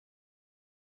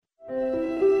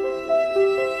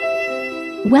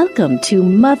Welcome to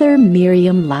Mother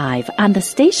Miriam Live on the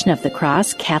Station of the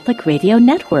Cross Catholic Radio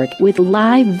Network with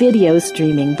live video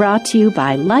streaming brought to you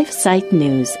by LifeSite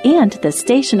News and the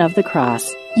Station of the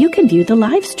Cross. You can view the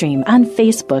live stream on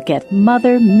Facebook at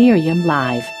Mother Miriam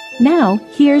Live. Now,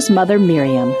 here's Mother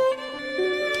Miriam.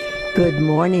 Good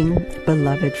morning,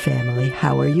 beloved family.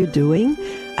 How are you doing?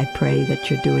 I pray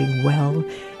that you're doing well.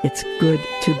 It's good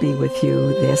to be with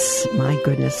you this, my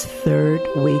goodness, third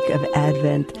week of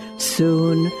Advent.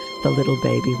 Soon the little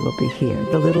baby will be here.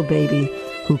 The little baby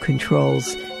who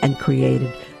controls and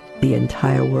created the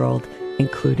entire world,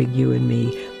 including you and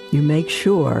me. You make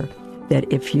sure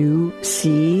that if you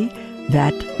see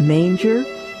that manger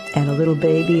and a little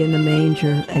baby in the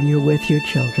manger and you're with your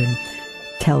children,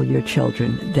 tell your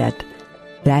children that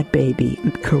that baby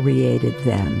created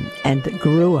them and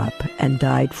grew up and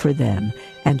died for them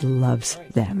and loves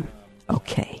them.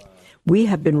 Okay. We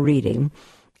have been reading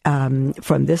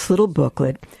from this little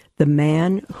booklet, The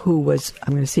Man Who Was,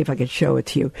 I'm going to see if I can show it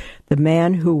to you, The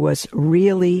Man Who Was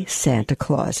Really Santa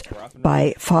Claus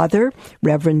by Father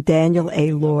Reverend Daniel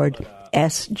A. Lord,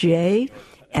 S.J.,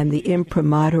 and the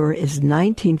imprimatur is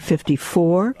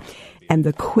 1954, and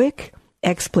the quick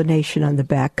explanation on the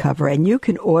back cover. And you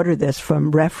can order this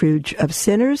from Refuge of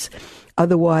Sinners,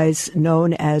 otherwise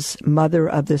known as Mother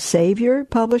of the Savior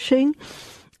Publishing,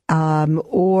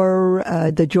 or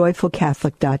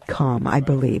thejoyfulcatholic.com, I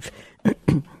believe.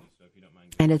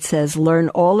 And it says, learn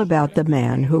all about the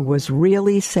man who was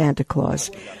really Santa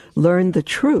Claus. Learn the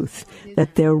truth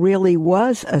that there really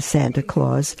was a Santa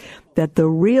Claus, that the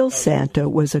real Santa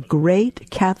was a great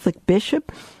Catholic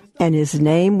bishop, and his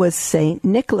name was Saint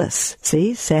Nicholas.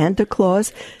 See, Santa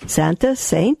Claus, Santa,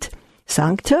 Saint,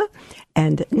 Sancta,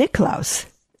 and Niklaus,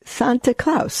 Santa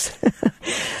Claus.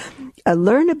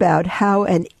 Learn about how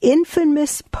an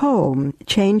infamous poem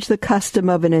changed the custom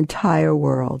of an entire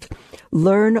world.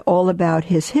 Learn all about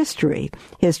his history,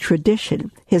 his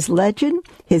tradition, his legend,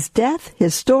 his death,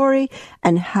 his story,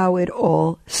 and how it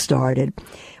all started.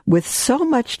 With so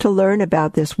much to learn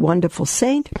about this wonderful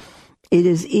saint, it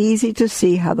is easy to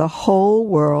see how the whole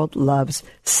world loves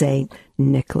Saint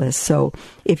Nicholas. So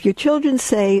if your children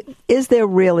say, is there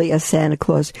really a Santa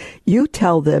Claus? You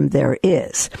tell them there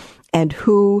is. And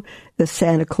who the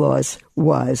Santa Claus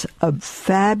was, a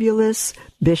fabulous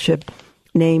bishop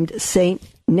named Saint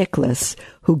Nicholas,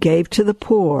 who gave to the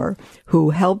poor,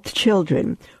 who helped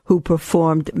children, who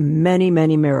performed many,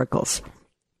 many miracles.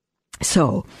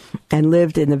 So, and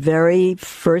lived in the very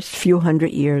first few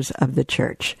hundred years of the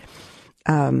church.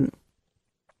 And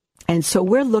so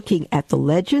we're looking at the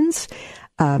legends,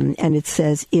 and it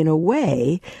says, in a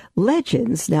way,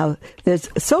 legends. Now, there's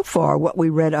so far what we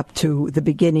read up to the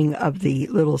beginning of the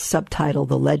little subtitle,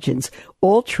 The Legends,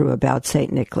 all true about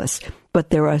St. Nicholas.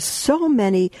 But there are so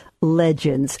many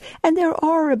legends, and there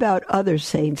are about other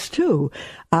saints, too.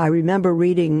 I remember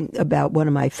reading about one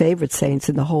of my favorite saints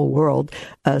in the whole world,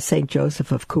 St.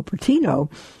 Joseph of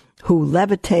Cupertino, who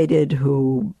levitated,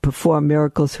 who performed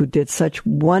miracles, who did such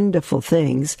wonderful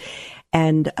things.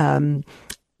 And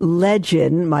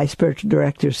legend, my spiritual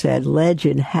director said,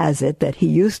 legend has it that he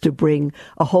used to bring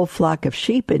a whole flock of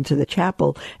sheep into the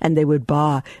chapel, and they would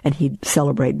baa, and he'd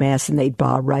celebrate Mass, and they'd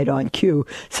baa right on cue.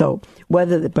 So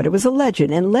but it was a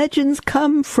legend, and legends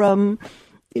come from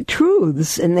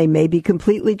truths, and they may be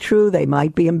completely true, they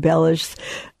might be embellished,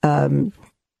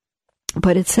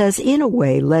 but it says, in a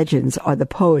way, legends are the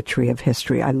poetry of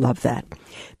history. I love that.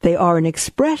 They are an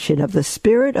expression of the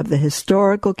spirit of the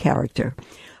historical character.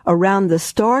 Around the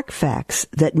stark facts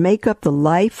that make up the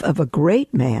life of a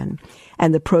great man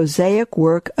and the prosaic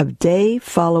work of day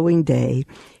following day,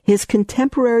 his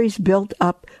contemporaries built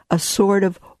up a sort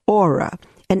of aura,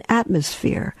 an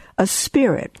atmosphere, a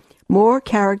spirit, more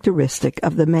characteristic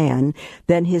of the man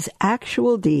than his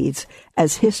actual deeds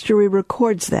as history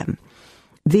records them.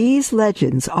 These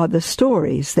legends are the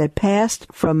stories that passed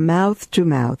from mouth to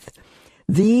mouth.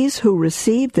 These who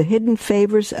received the hidden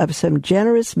favors of some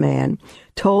generous man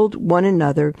told one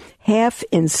another, half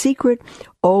in secret,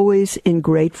 always in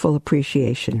grateful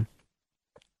appreciation.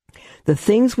 The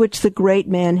things which the great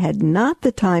man had not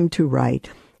the time to write,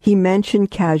 he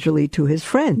mentioned casually to his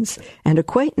friends and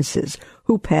acquaintances,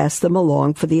 who passed them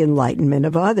along for the enlightenment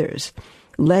of others.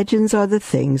 Legends are the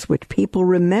things which people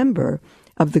remember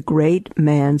of the great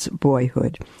man's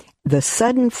boyhood, the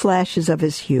sudden flashes of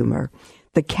his humor,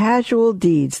 the casual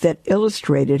deeds that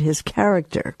illustrated his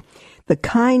character, the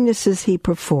kindnesses he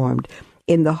performed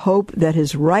in the hope that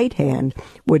his right hand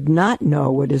would not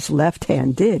know what his left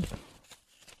hand did.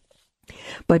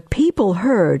 But people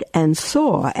heard and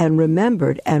saw and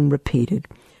remembered and repeated.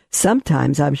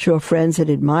 Sometimes I'm sure friends and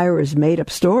admirers made up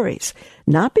stories,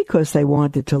 not because they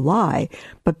wanted to lie,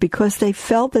 but because they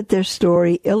felt that their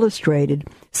story illustrated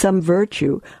some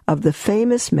virtue of the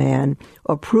famous man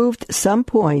or proved some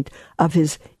point of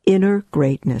his inner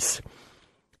greatness.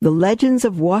 The legends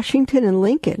of Washington and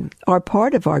Lincoln are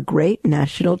part of our great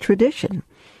national tradition.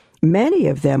 Many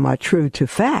of them are true to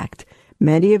fact.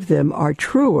 Many of them are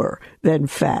truer than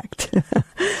fact,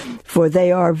 for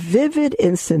they are vivid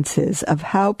instances of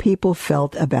how people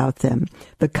felt about them,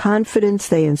 the confidence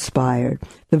they inspired,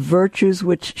 the virtues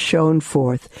which shone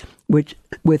forth, which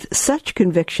with such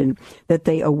conviction that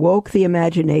they awoke the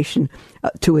imagination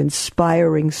to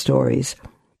inspiring stories.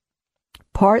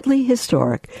 Partly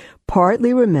historic,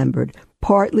 partly remembered,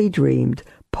 partly dreamed,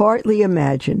 partly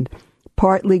imagined,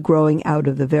 partly growing out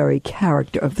of the very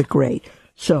character of the great.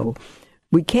 So,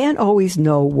 we can't always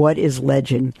know what is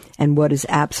legend and what is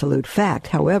absolute fact.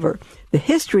 However, the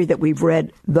history that we've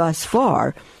read thus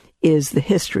far is the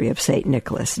history of St.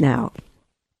 Nicholas. Now,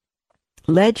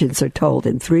 legends are told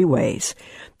in three ways.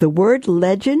 The word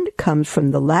legend comes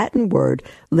from the Latin word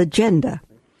legenda.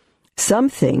 Some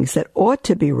things that ought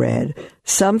to be read,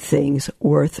 some things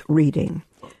worth reading.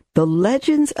 The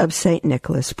legends of St.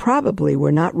 Nicholas probably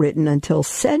were not written until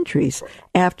centuries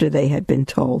after they had been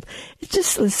told. It's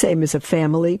just the same as a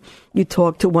family. You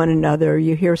talk to one another,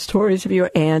 you hear stories of your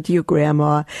aunt, your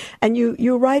grandma, and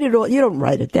you write it all. You don't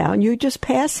write it down. You just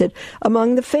pass it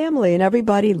among the family, and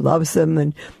everybody loves them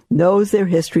and knows their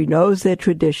history, knows their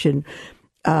tradition.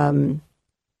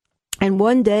 And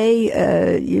one day,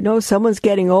 someone's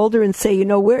getting older and say,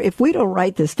 if we don't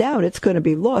write this down, it's going to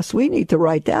be lost. We need to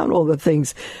write down all the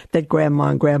things that Grandma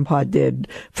and Grandpa did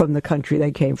from the country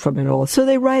they came from and all. So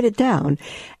they write it down.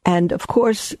 And, of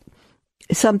course,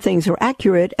 some things are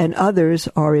accurate and others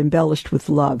are embellished with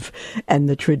love and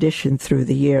the tradition through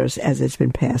the years as it's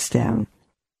been passed down.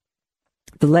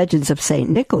 The legends of St.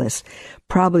 Nicholas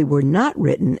probably were not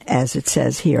written, as it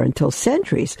says here, until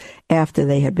centuries after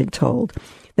they had been told.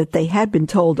 That they had been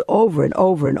told over and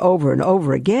over and over and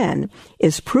over again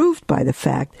is proved by the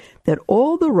fact that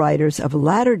all the writers of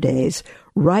latter days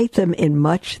write them in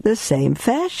much the same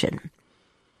fashion.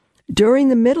 During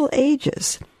the Middle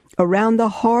Ages, around the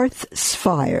hearth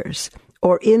fires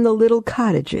or in the little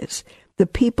cottages, the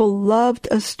people loved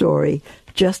a story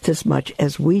just as much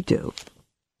as we do.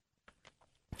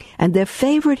 And their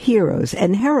favorite heroes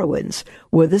and heroines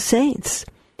were the saints.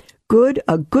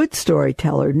 A good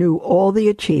storyteller knew all the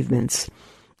achievements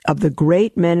of the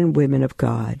great men and women of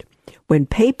God. When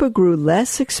paper grew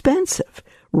less expensive,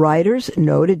 writers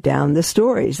noted down the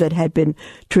stories that had been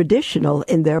traditional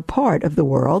in their part of the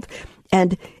world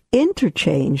and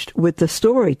interchanged with the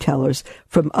storytellers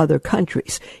from other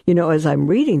countries. As I'm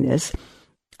reading this,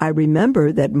 I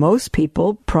remember that most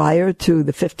people prior to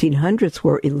the 1500s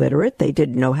were illiterate. They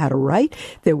didn't know how to write.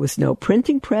 There was no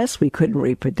printing press. We couldn't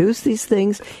reproduce these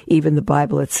things. Even the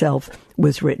Bible itself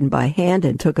was written by hand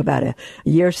and took about a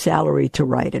year's salary to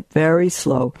write it. Very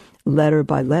slow, letter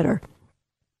by letter.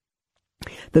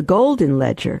 The Golden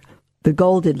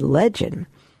Legend,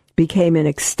 became an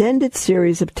extended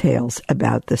series of tales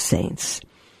about the saints.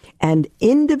 And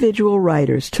individual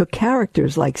writers took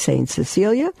characters like St.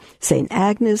 Cecilia, St.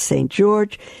 Agnes, St.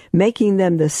 George, making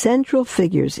them the central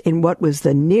figures in what was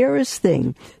the nearest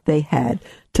thing they had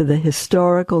to the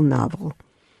historical novel.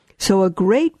 So a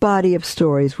great body of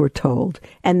stories were told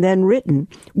and then written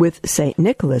with St.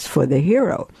 Nicholas for the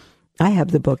hero. I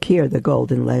have the book here, The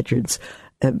Golden Legends,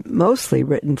 mostly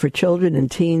written for children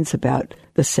and teens about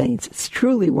the saints. It's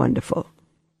truly wonderful.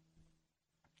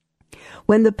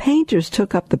 When the painters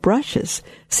took up the brushes,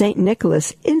 St.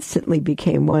 Nicholas instantly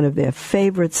became one of their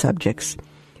favorite subjects.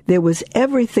 There was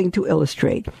everything to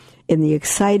illustrate in the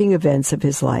exciting events of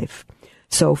his life.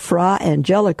 So Fra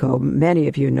Angelico, many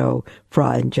of you know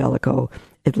Fra Angelico,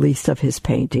 at least of his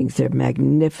paintings. They're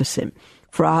magnificent.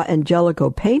 Fra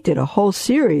Angelico painted a whole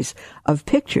series of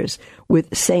pictures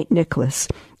with St. Nicholas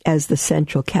as the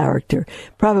central character.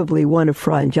 Probably one of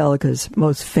Fra Angelico's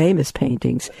most famous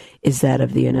paintings is that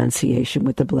of the Annunciation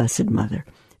with the Blessed Mother,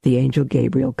 the angel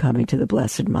Gabriel coming to the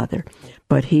Blessed Mother.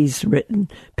 But he's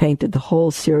painted the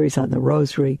whole series on the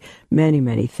Rosary, many,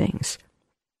 many things.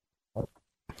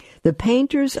 The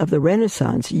painters of the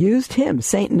Renaissance used him,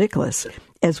 St. Nicholas,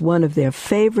 as one of their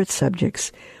favorite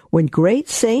subjects. When great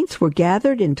saints were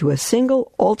gathered into a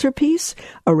single altarpiece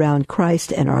around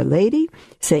Christ and Our Lady,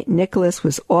 St. Nicholas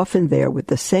was often there with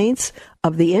the saints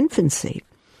of the infancy.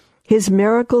 His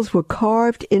miracles were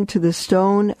carved into the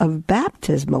stone of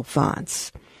baptismal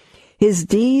fonts. His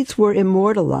deeds were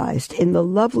immortalized in the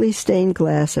lovely stained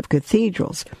glass of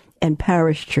cathedrals and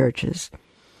parish churches.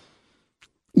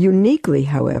 Uniquely,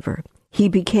 however, he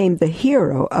became the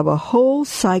hero of a whole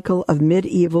cycle of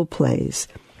medieval plays,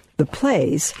 the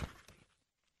plays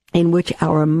in which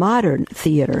our modern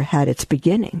theater had its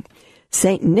beginning.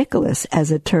 St. Nicholas,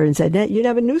 as it turns out, you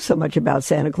never knew so much about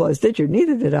Santa Claus, did you?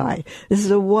 Neither did I. This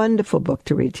is a wonderful book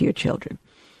to read to your children.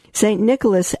 St.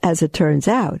 Nicholas, as it turns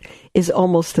out, is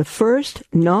almost the first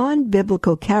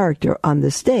non-biblical character on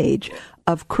the stage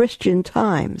of Christian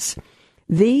times.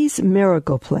 These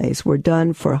miracle plays were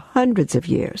done for hundreds of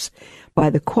years by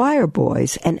the choir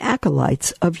boys and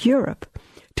acolytes of Europe,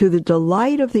 to the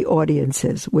delight of the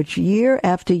audiences, which year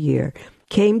after year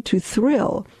came to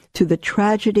thrill to the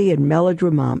tragedy and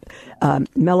melodrama,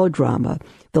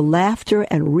 the laughter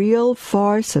and real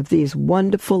farce of these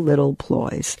wonderful little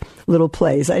plays,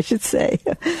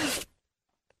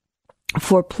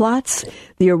 For plots,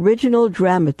 the original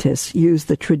dramatists used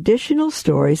the traditional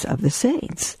stories of the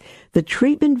saints. The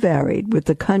treatment varied with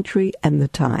the country and the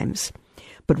times.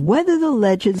 But whether the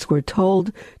legends were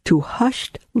told to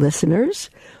hushed listeners,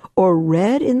 or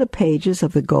read in the pages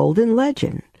of the Golden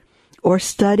Legend, or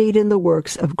studied in the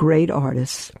works of great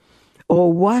artists,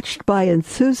 or watched by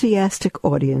enthusiastic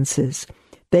audiences,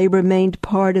 they remained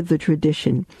part of the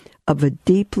tradition of a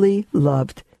deeply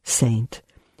loved saint.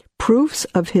 Proofs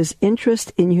of his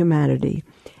interest in humanity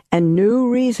and new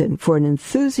reason for an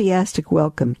enthusiastic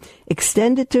welcome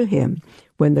extended to him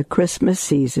when the Christmas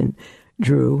season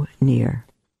drew near.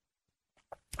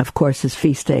 Of course, his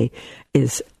feast day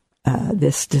is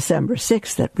this December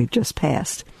 6th that we've just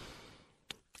passed.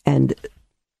 And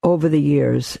over the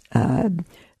years,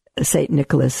 St.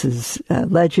 Nicholas's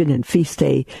legend and feast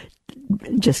day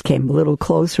just came a little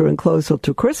closer and closer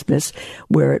to Christmas,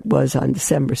 where it was on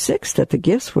December 6th that the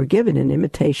gifts were given in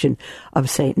imitation of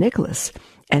St. Nicholas.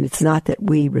 And it's not that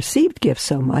we received gifts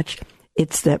so much,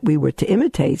 it's that we were to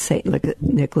imitate St.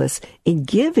 Nicholas in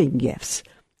giving gifts.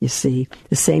 You see,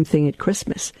 the same thing at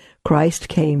Christmas. Christ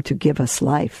came to give us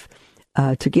life,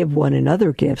 to give one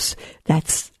another gifts.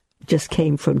 That's just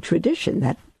came from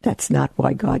tradition. That's not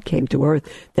why God came to earth,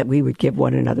 that we would give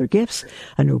one another gifts,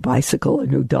 a new bicycle, a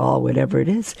new doll, whatever it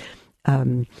is.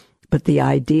 But the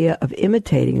idea of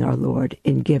imitating our Lord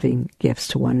in giving gifts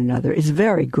to one another is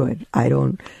very good. I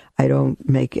don't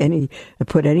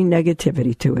put any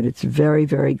negativity to it. It's very,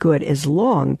 very good, as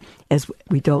long as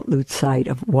we don't lose sight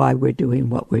of why we're doing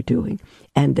what we're doing.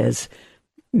 And as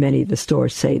many of the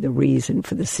stores say, the reason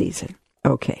for the season.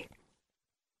 Okay.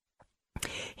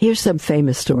 Here's some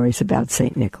famous stories about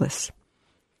St. Nicholas.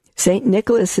 St.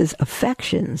 Nicholas's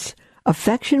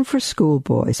affection for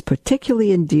schoolboys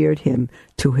particularly endeared him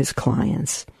to his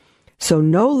clients. So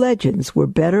no legends were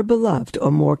better beloved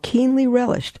or more keenly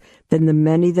relished than the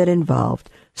many that involved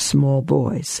small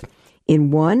boys. In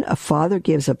one, a father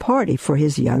gives a party for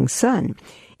his young son,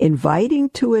 inviting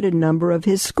to it a number of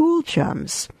his school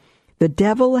chums. The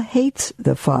devil hates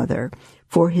the father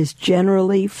for his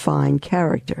generally fine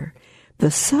character, the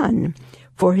son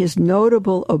for his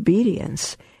notable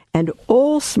obedience, and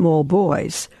all small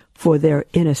boys for their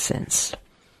innocence.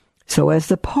 So as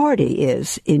the party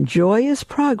is in joyous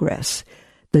progress,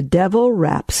 the devil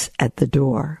raps at the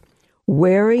door,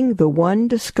 wearing the one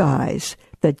disguise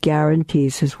that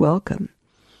guarantees his welcome.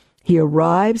 He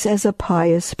arrives as a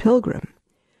pious pilgrim.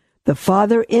 The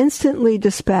father instantly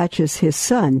dispatches his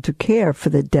son to care for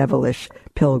the devilish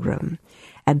pilgrim,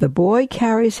 and the boy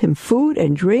carries him food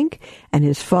and drink and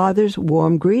his father's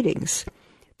warm greetings.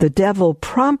 The devil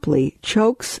promptly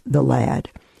chokes the lad,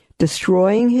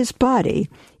 destroying his body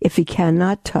if he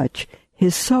cannot touch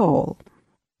his soul.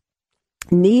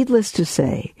 Needless to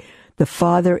say, the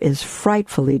father is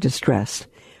frightfully distressed,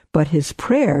 but his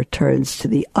prayer turns to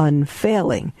the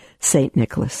unfailing St.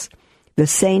 Nicholas. The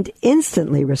saint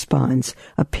instantly responds,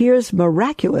 appears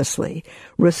miraculously,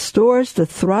 restores the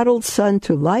throttled son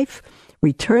to life,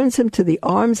 returns him to the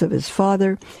arms of his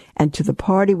father, and to the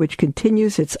party which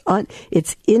continues its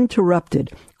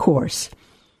interrupted course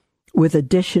with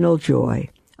additional joy.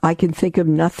 I can think of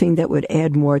nothing that would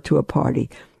add more to a party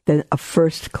than a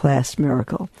first-class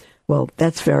miracle. Well,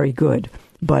 that's very good,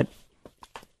 but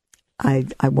I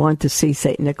want to see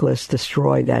St. Nicholas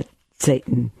destroy that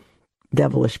Satan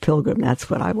devilish pilgrim. That's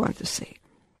what I want to see.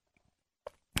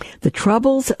 The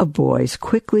troubles of boys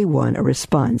quickly won a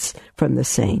response from the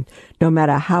saint, no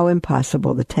matter how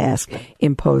impossible the task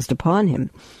imposed upon him.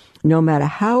 No matter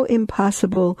how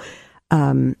impossible,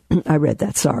 In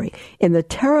the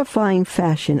terrifying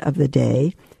fashion of the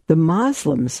day, the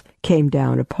Muslims came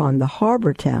down upon the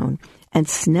harbor town and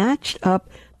snatched up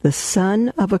the son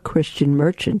of a Christian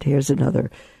merchant. Here's another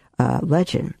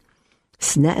legend.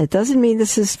 It doesn't mean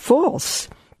this is false,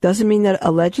 doesn't mean that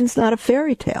a legend's not a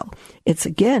fairy tale. It's,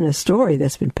 again, a story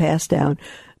that's been passed down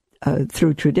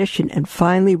through tradition and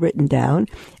finally written down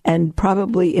and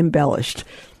probably embellished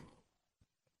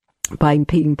by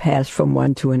being passed from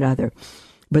one to another.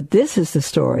 But this is the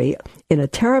story. In a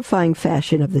terrifying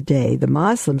fashion of the day, the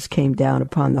Muslims came down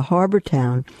upon the harbor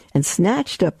town and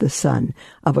snatched up the son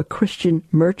of a Christian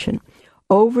merchant.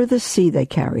 Over the sea they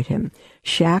carried him,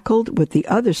 shackled with the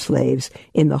other slaves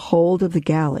in the hold of the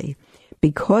galley.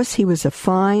 Because he was a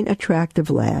fine, attractive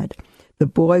lad, the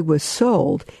boy was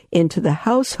sold into the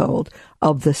household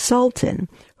of the Sultan,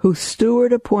 whose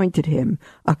steward appointed him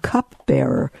a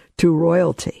cupbearer to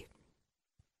royalty.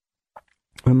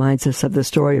 Reminds us of the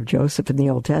story of Joseph in the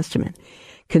Old Testament.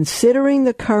 Considering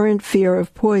the current fear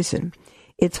of poison,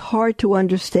 it's hard to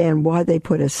understand why they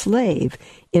put a slave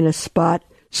in a spot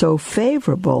so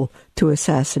favorable to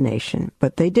assassination,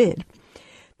 but they did.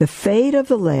 The fate of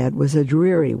the lad was a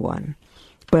dreary one,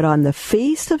 but on the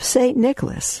feast of St.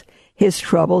 Nicholas, his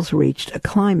troubles reached a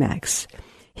climax.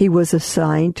 He was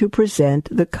assigned to present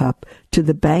the cup to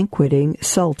the banqueting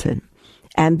sultan,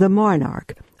 and the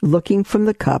monarch, looking from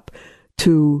the cup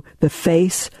to the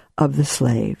face of the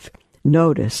slave,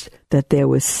 noticed that there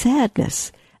was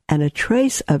sadness and a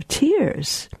trace of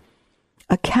tears.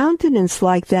 A countenance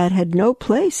like that had no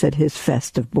place at his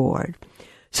festive board.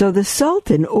 So the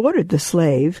sultan ordered the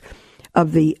slave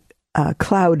of the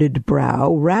clouded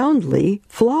brow roundly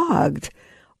flogged.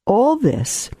 All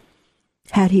this,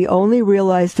 had he only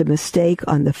realized a mistake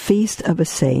on the feast of a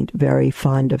saint very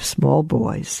fond of small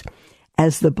boys.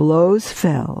 As the blows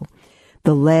fell,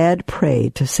 the lad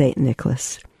prayed to St.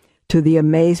 Nicholas. To the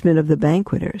amazement of the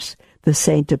banqueters, the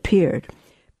saint appeared,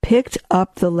 picked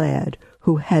up the lad,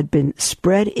 who had been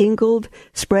spread-eagled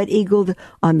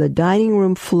on the dining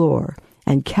room floor,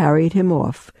 and carried him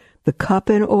off, the cup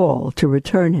and all, to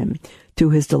return him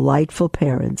to his delightful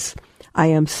parents. I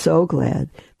am so glad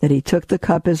that he took the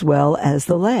cup as well as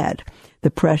the lad.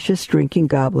 The precious drinking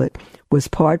goblet was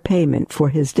part payment for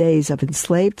his days of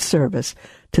enslaved service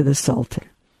to the Sultan.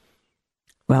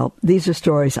 Well, these are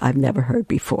stories I've never heard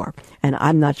before, and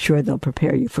I'm not sure they'll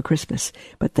prepare you for Christmas,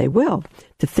 but they will,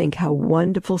 to think how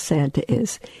wonderful Santa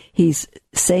is.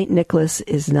 St. Nicholas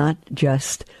is not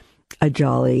just a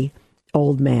jolly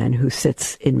old man who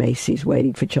sits in Macy's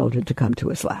waiting for children to come to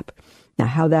his lap. Now,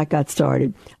 how that got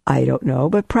started, I don't know,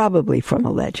 but probably from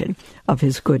a legend of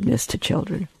his goodness to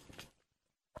children.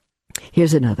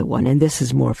 Here's another one, and this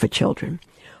is more for children.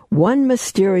 One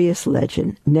mysterious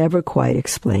legend never quite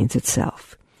explains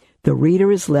itself. The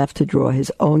reader is left to draw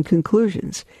his own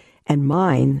conclusions, and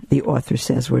mine, the author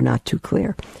says, were not too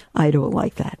clear. I don't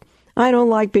like that. I don't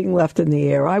like being left in the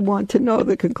air. I want to know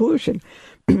the conclusion.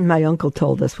 My uncle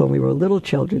told us when we were little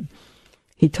children,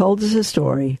 he told us a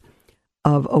story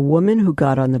of a woman who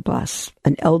got on the bus,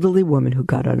 an elderly woman who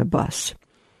got on a bus.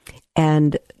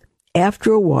 And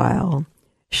after a while,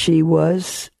 she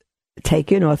was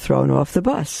taken or thrown off the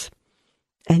bus.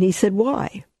 And he said,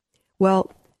 why?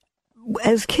 Well,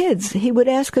 as kids, he would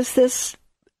ask us this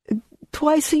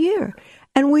twice a year.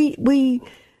 And we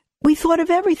thought of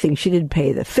everything. She didn't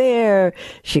pay the fare.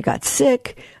 She got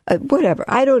sick. Whatever.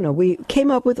 I don't know. We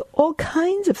came up with all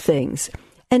kinds of things.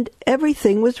 And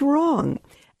everything was wrong.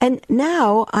 And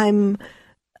now I'm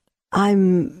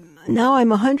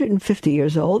 150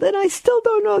 years old, and I still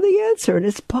don't know the answer, and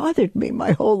it's bothered me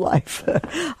my whole life.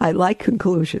 I like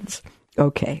conclusions.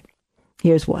 Okay,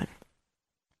 here's one.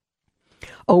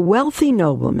 A wealthy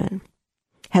nobleman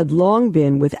had long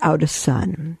been without a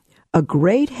son, a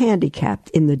great handicap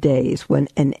in the days when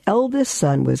an eldest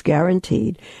son was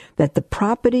guaranteed that the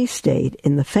property stayed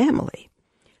in the family.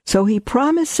 So he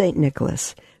promised St.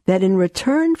 Nicholas that in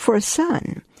return for a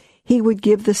son, he would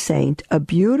give the saint a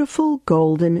beautiful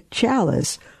golden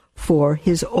chalice for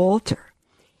his altar.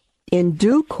 In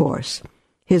due course,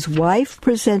 his wife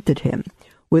presented him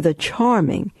with a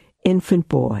charming infant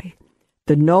boy.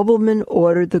 The nobleman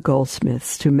ordered the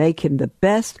goldsmiths to make him the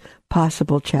best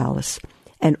possible chalice,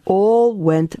 and all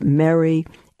went merry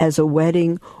as a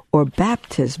wedding or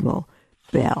baptismal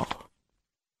bell.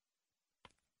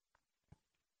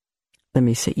 Let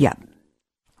me see. Yeah.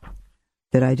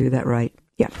 Did I do that right?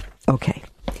 Yeah. Okay.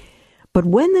 But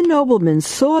when the nobleman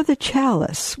saw the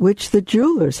chalice which the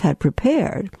jewelers had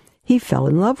prepared, he fell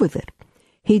in love with it.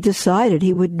 He decided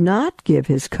he would not give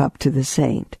his cup to the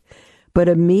saint, but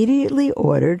immediately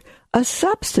ordered a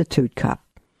substitute cup.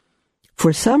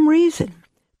 For some reason,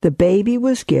 the baby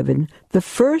was given the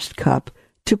first cup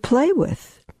to play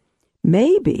with.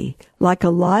 Maybe, like a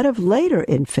lot of later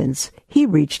infants, he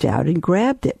reached out and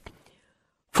grabbed it.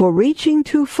 For reaching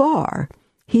too far,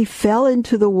 he fell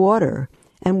into the water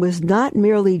and was not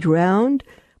merely drowned,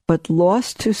 but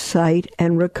lost to sight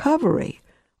and recovery.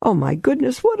 Oh my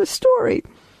goodness, what a story.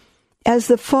 As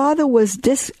the father was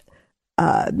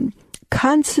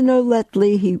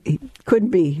disconsolately, he couldn't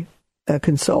be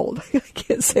consoled. I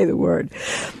can't say the word.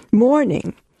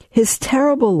 Mourning his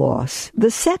terrible loss,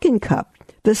 the second cup,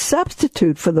 the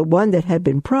substitute for the one that had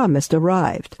been promised,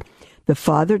 arrived. The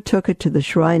father took it to the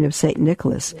shrine of St.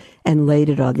 Nicholas and laid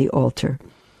it on the altar.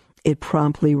 It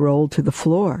promptly rolled to the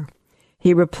floor.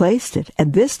 He replaced it,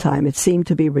 and this time it seemed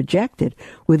to be rejected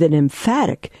with an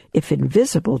emphatic, if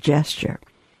invisible, gesture.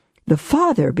 The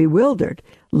father, bewildered,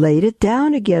 laid it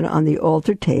down again on the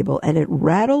altar table, and it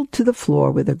rattled to the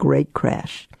floor with a great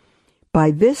crash. By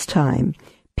this time,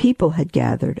 people had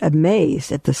gathered,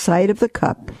 amazed at the sight of the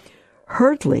cup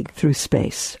hurtling through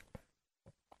space.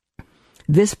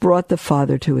 This brought the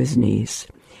father to his knees,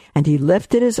 and he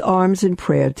lifted his arms in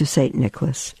prayer to St.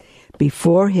 Nicholas.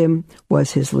 Before him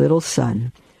was his little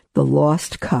son, the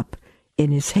lost cup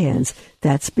in his hands.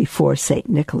 That's before St.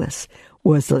 Nicholas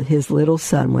was his little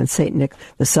son, when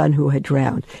the son who had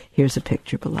drowned. Here's a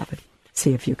picture, beloved.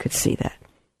 See if you could see that.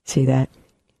 See that?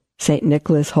 St.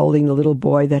 Nicholas holding the little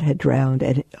boy that had drowned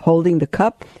and holding the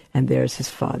cup, and there's his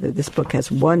father. This book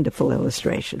has wonderful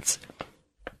illustrations.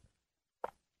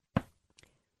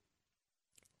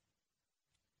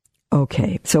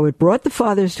 Okay, so it brought the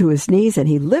father to his knees, and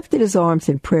he lifted his arms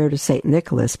in prayer to St.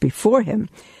 Nicholas. Before him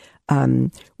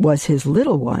was his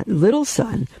little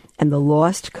son, and the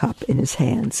lost cup in his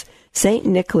hands. St.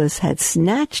 Nicholas had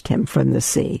snatched him from the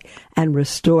sea and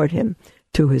restored him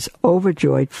to his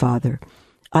overjoyed father.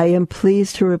 I am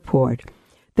pleased to report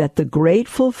that the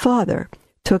grateful father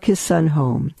took his son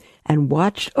home and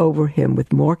watched over him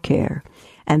with more care,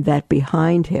 and that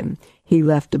behind him he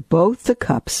left both the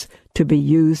cups to be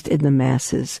used in the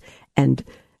masses and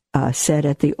set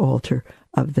at the altar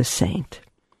of the saint.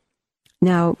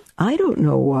 Now, I don't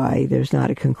know why there's not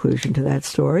a conclusion to that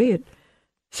story. It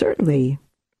certainly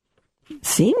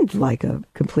seemed like a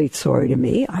complete story to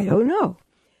me. I don't know.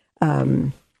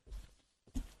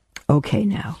 Okay,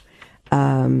 now.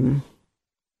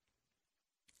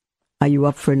 Are you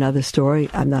up for another story?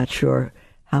 I'm not sure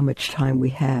how much time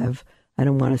we have. I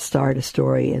don't want to start a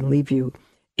story and leave you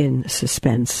in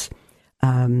suspense.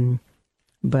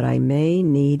 But I may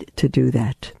need to do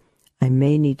that.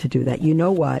 You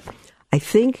know what? I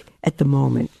think at the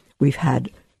moment we've had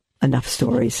enough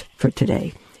stories for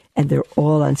today, and they're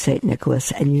all on St.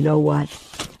 Nicholas. And you know what?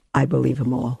 I believe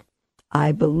them all.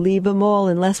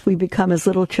 Unless we become as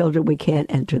little children, we can't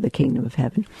enter the kingdom of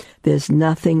heaven. There's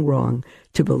nothing wrong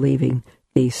to believing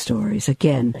these stories.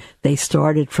 Again, they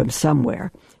started from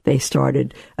somewhere. They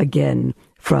started, again,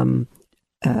 from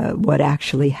what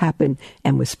actually happened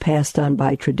and was passed on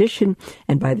by tradition,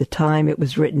 and by the time it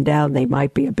was written down, they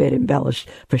might be a bit embellished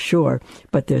for sure,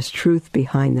 but there's truth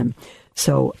behind them.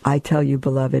 So I tell you,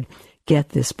 beloved, get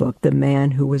this book, The Man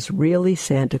Who Was Really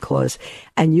Santa Claus,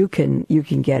 and you can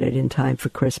get it in time for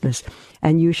Christmas,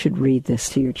 and you should read this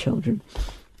to your children.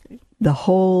 The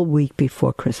whole week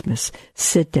before Christmas,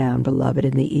 sit down, beloved,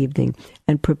 in the evening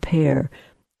and prepare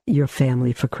your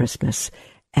family for Christmas.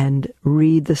 And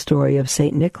read the story of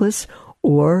St. Nicholas,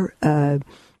 or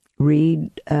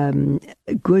read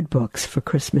good books for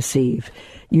Christmas Eve.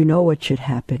 You know what should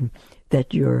happen,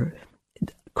 that your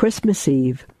Christmas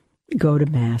Eve, go to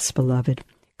Mass, beloved.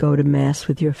 Go to Mass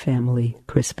with your family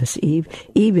Christmas Eve,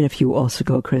 even if you also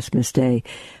go Christmas Day.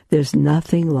 There's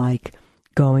nothing like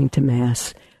going to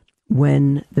Mass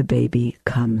when the baby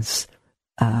comes,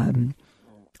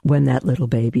 when that little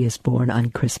baby is born on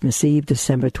Christmas Eve,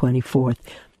 December 24th.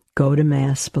 Go to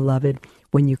Mass, beloved.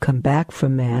 When you come back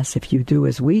from Mass, if you do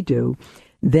as we do,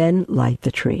 then light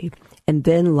the tree, and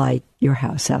then light your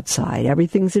house outside.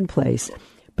 Everything's in place,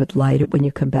 but light it when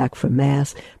you come back from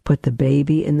Mass. Put the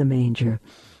baby in the manger,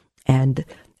 and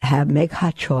make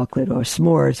hot chocolate or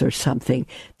s'mores or something.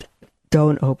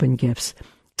 Don't open gifts.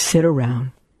 Sit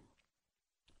around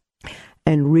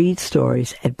and read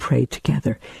stories and pray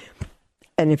together.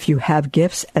 And if you have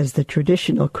gifts as the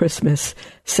traditional Christmas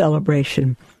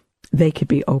celebration, they could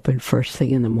be opened first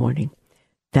thing in the morning.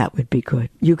 That would be good.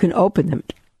 You can open them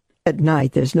at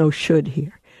night. There's no should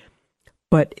here.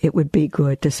 But it would be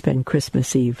good to spend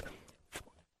Christmas Eve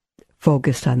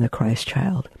focused on the Christ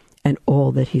child and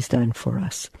all that he's done for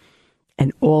us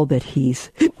and all that he's,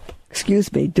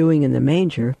 doing in the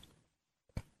manger,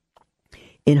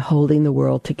 in holding the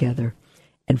world together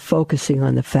and focusing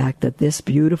on the fact that this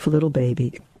beautiful little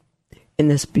baby in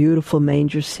this beautiful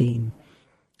manger scene,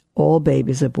 all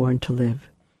babies are born to live,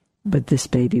 but this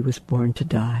baby was born to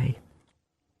die.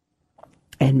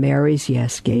 And Mary's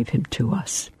yes gave him to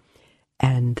us.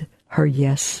 And her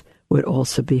yes would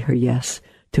also be her yes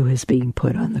to his being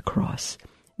put on the cross.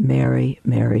 Mary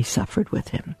suffered with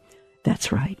him.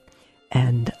 That's right.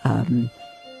 And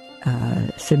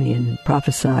Simeon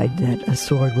prophesied that a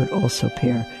sword would also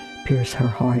pierce her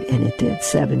heart, and it did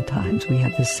 7 times. We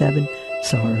have the 7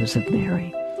 sorrows of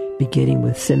Mary, beginning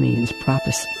with Simeon's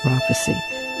prophecy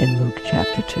in Luke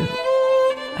chapter 2.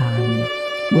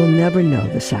 We'll never know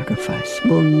the sacrifice.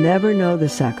 We'll never know the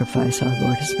sacrifice our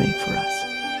Lord has made for us.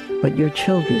 But your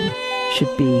children should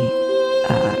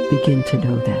begin to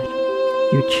know that.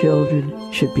 Your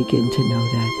children should begin to know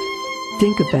that.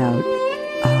 Think about,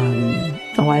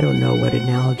 I don't know what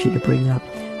analogy to bring up.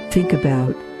 Think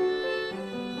about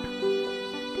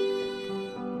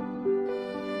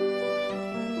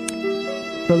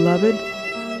beloved,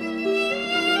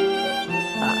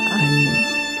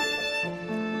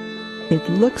 it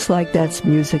looks like that's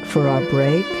music for our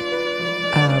break.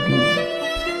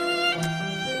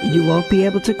 You won't be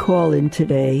able to call in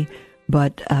today,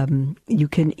 but you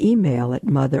can email at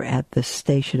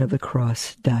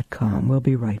mother@thestationofthecross.com. We'll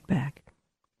be right back.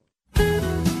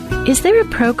 Is there a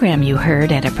program you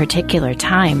heard at a particular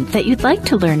time that you'd like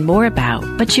to learn more about,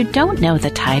 but you don't know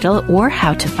the title or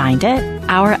how to find it?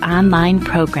 Our online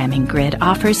programming grid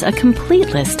offers a complete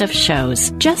list of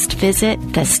shows. Just visit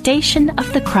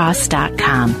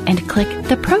thestationofthecross.com and click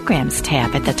the Programs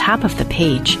tab at the top of the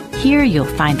page. Here you'll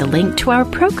find the link to our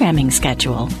programming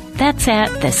schedule. That's at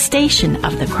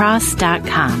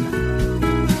thestationofthecross.com.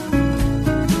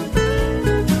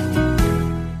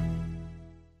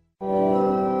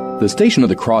 The Station of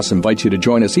the Cross invites you to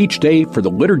join us each day for the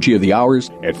Liturgy of the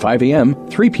Hours at 5 a.m.,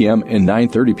 3 p.m., and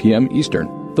 9:30 p.m. Eastern.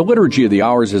 The Liturgy of the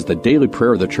Hours is the daily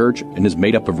prayer of the Church and is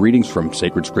made up of readings from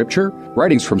sacred scripture,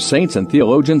 writings from saints and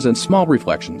theologians, and small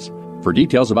reflections. For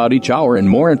details about each hour and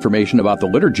more information about the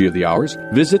Liturgy of the Hours,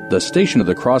 visit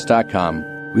thestationofthecross.com.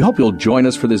 We hope you'll join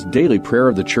us for this daily prayer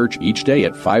of the Church each day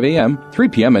at 5 a.m., 3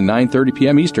 p.m., and 9:30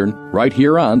 p.m. Eastern, right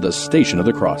here on the Station of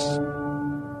the Cross.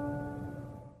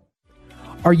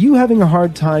 Are you having a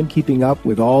hard time keeping up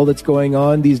with all that's going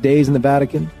on these days in the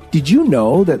Vatican? Did you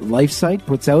know that LifeSite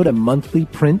puts out a monthly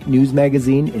print news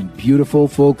magazine in beautiful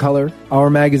full color?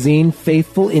 Our magazine,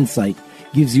 Faithful Insight,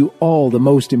 gives you all the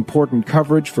most important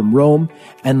coverage from Rome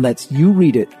and lets you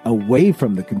read it away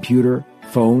from the computer,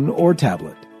 phone, or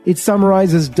tablet. It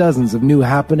summarizes dozens of new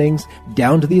happenings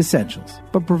down to the essentials,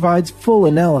 but provides full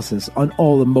analysis on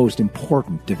all the most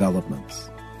important developments.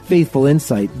 Faithful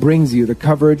Insight brings you the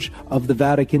coverage of the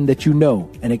Vatican that you know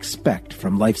and expect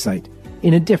from LifeSite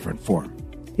in a different form.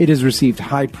 It has received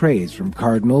high praise from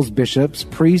cardinals, bishops,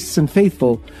 priests, and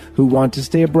faithful who want to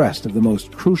stay abreast of the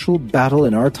most crucial battle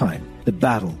in our time, the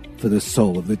battle for the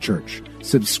soul of the Church.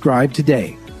 Subscribe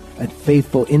today at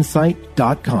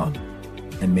faithfulinsight.com,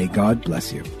 and may God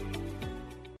bless you.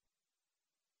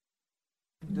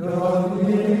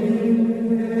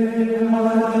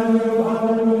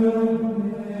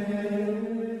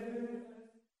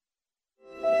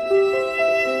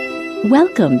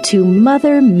 Welcome to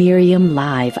Mother Miriam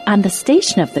Live on the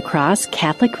Station of the Cross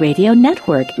Catholic Radio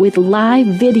Network with live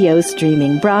video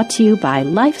streaming brought to you by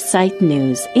LifeSite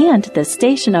News and the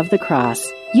Station of the Cross.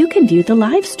 You can view the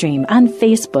live stream on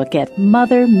Facebook at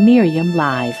Mother Miriam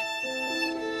Live.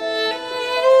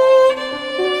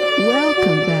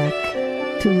 Welcome back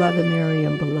to Mother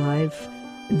Miriam Live.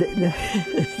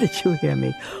 Did you hear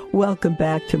me? Welcome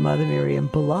back to Mother Miriam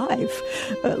Live.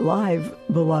 Live,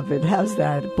 beloved. How's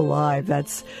that? Live.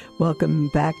 That's welcome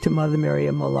back to Mother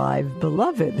Miriam Alive,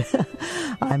 beloved.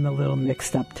 I'm a little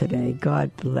mixed up today.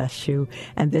 God bless you.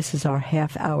 And this is our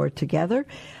half hour together.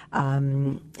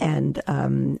 We're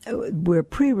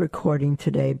pre-recording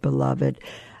today, beloved.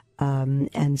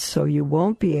 And so you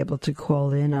won't be able to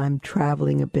call in. I'm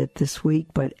traveling a bit this week,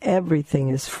 but everything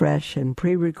is fresh and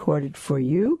pre-recorded for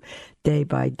you day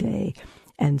by day.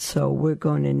 And so we're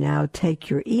going to now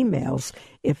take your emails.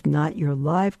 If not your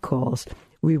live calls,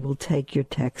 we will take your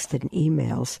text and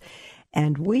emails.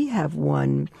 And we have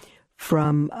one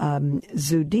from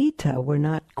Zudita. We're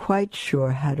not quite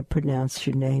sure how to pronounce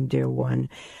your name, dear one.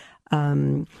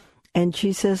 And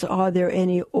she says, are there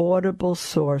any audible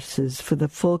sources for the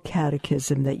full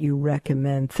catechism that you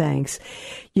recommend? Thanks.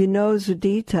 You know,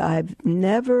 Zudita, I've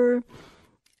never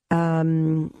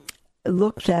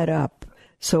looked that up.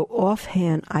 So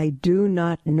offhand, I do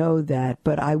not know that,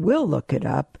 but I will look it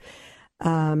up.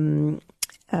 The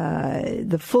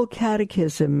full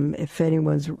catechism, if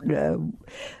anyone's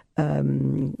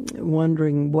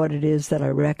wondering what it is that I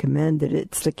recommended,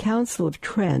 it's the Council of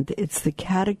Trent. It's the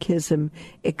Catechism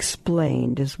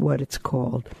Explained is what it's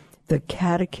called. The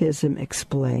Catechism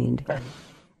Explained.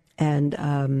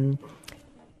 And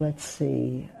let's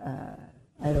see.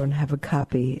 I don't have a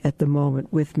copy at the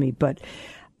moment with me, but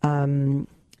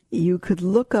you could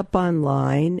look up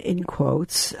online, in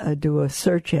quotes, do a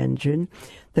search engine,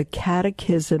 the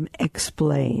Catechism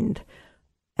Explained,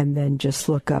 and then just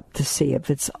look up to see if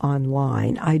it's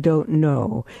online. I don't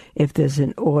know if there's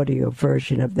an audio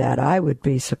version of that. I would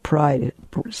be surprised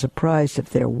if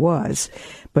there was,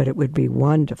 but it would be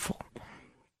wonderful.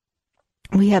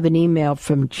 We have an email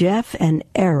from Jeff and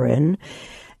Erin,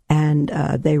 and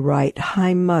they write,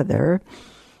 "Hi, Mother.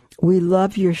 We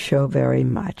love your show very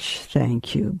much.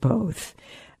 Thank you both.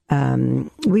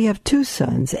 We have 2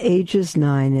 sons, ages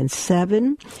 9 and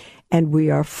 7, and we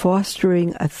are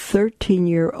fostering a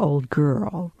 13-year-old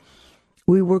girl.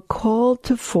 We were called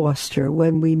to foster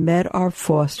when we met our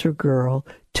foster girl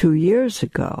 2 years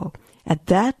ago. At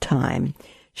that time,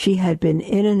 she had been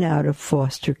in and out of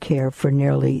foster care for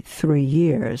nearly 3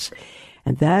 years,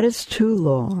 and that is too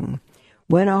long.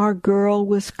 When our girl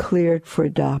was cleared for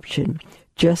adoption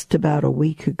just about a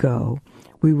week ago,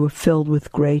 we were filled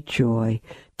with great joy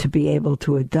to be able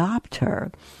to adopt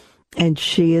her, and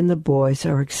she and the boys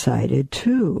are excited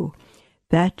too.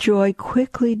 That joy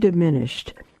quickly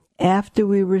diminished after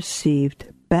we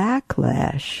received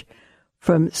backlash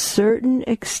from certain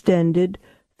extended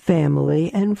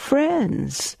family and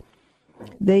friends.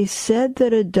 They said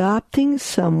that adopting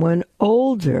someone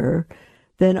older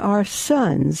than our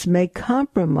sons may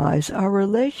compromise our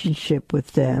relationship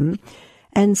with them,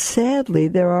 and sadly,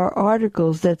 there are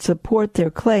articles that support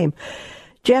their claim."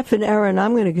 Jeff and Erin,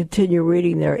 I'm going to continue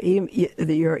reading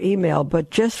your email,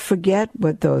 but just forget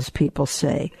what those people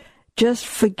say. Just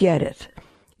forget it.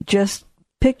 Just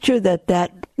picture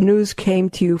that news came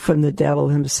to you from the devil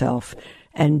himself,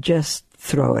 and just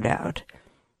throw it out.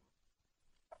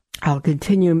 I'll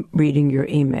continue reading your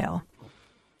email.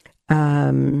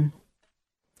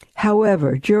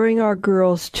 However, during our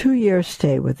girl's 2-year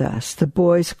stay with us, the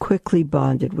boys quickly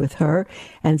bonded with her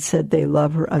and said they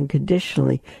love her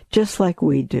unconditionally, just like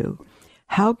we do.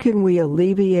 How can we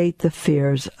alleviate the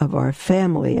fears of our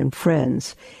family and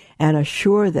friends and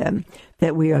assure them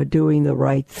that we are doing the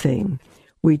right thing?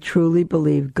 We truly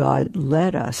believe God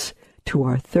led us to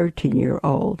our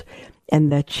 13-year-old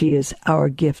and that she is our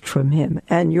gift from him.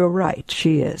 And you're right,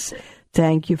 she is.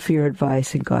 Thank you for your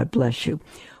advice, and God bless you.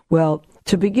 Well,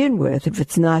 to begin with, if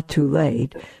it's not too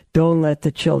late, don't let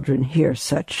the children hear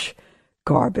such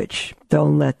garbage.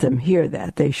 Don't let them hear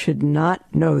that. They should not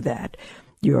know that.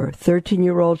 Your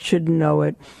 13-year-old shouldn't know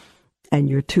it, and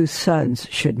your 2 sons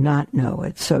should not know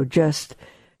it. So just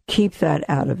keep that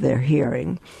out of their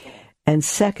hearing. And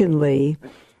secondly,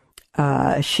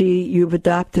 you've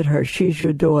adopted her. She's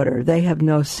your daughter. They have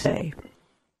no say.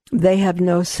 They have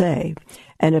no say.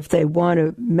 And if they want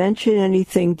to mention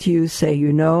anything to you, say,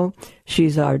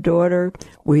 she's our daughter.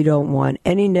 We don't want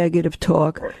any negative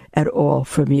talk at all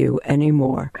from you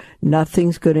anymore.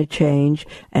 Nothing's going to change,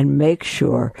 and make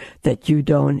sure that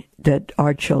that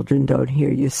our children don't hear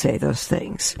you say those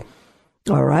things.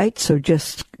 All right? So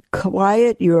just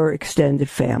quiet your extended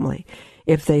family.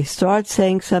 If they start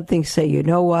saying something, say, you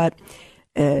know what?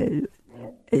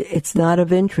 It's not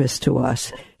of interest to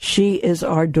us. She is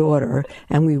our daughter,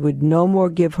 and we would no more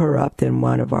give her up than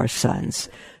one of our sons.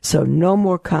 So no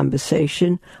more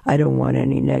conversation. I don't want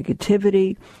any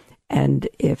negativity. And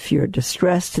if you're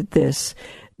distressed at this,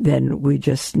 then we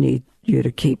just need you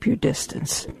to keep your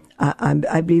distance.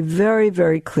 I'd be very,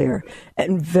 very clear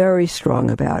and very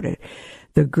strong about it.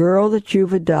 The girl that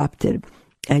you've adopted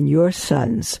and your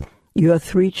sons, your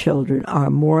 3 children, are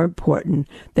more important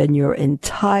than your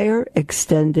entire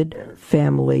extended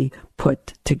family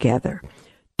put together.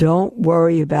 Don't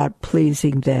worry about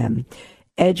pleasing them.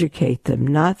 Educate them,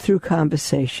 not through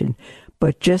conversation,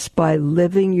 but just by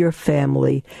living your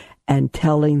family and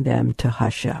telling them to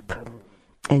hush up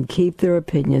and keep their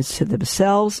opinions to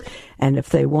themselves. And if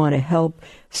they want to help,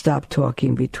 stop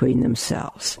talking between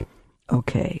themselves.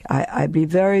 Okay, I'd be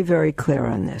very, very clear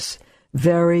on this.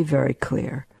 Very, very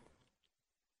clear.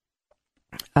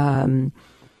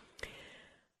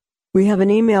 We have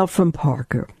an email from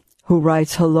Parker who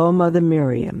writes, "Hello, Mother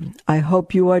Miriam. I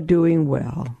hope you are doing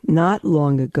well. Not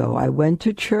long ago, I went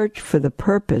to church for the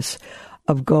purpose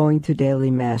of going to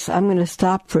daily Mass." I'm going to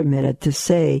stop for a minute to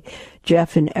say,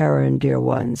 Jeff and Erin, dear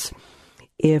ones,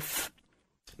 if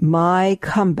my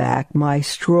comeback, my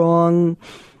strong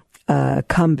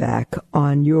comeback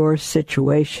on your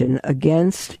situation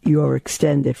against your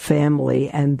extended family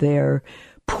and their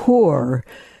poor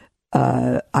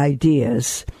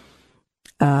ideas,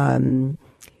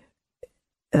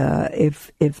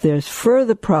 if there's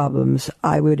further problems,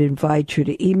 I would invite you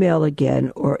to email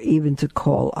again or even to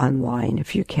call online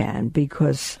if you can,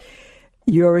 because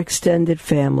Your extended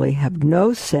family have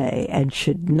no say and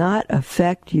should not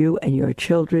affect you and your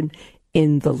children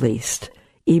in the least,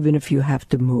 even if you have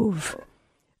to move.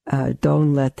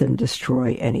 Don't let them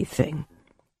destroy anything.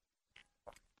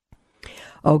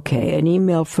 Okay, an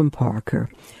email from Parker.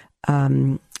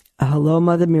 Hello,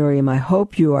 Mother Miriam. I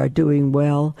hope you are doing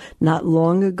well. Not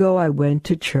long ago, I went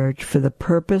to church for the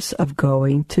purpose of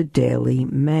going to daily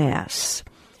Mass.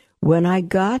 When I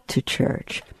got to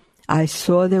church, I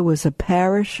saw there was a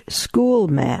parish school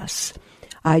Mass.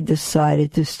 I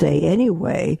decided to stay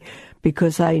anyway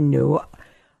because I knew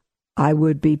I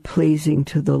would be pleasing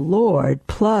to the Lord.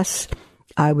 Plus,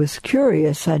 I was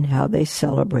curious on how they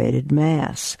celebrated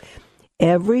Mass.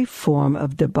 Every form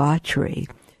of debauchery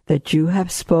that you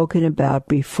have spoken about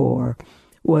before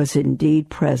was indeed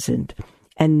present,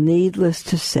 and needless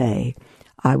to say,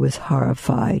 I was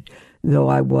horrified, though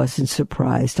I wasn't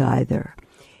surprised either.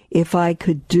 If I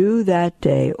could do that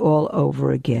day all over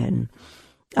again,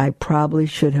 I probably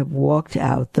should have walked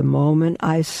out the moment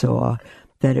I saw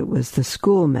that it was the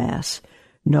school Mass,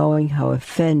 knowing how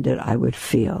offended I would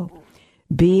feel.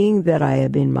 Being that I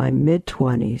am in my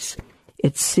mid-20s,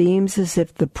 it seems as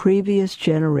if the previous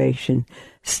generation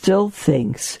still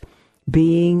thinks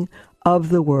being of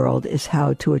the world is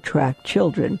how to attract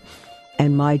children,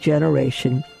 and my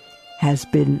generation has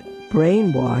been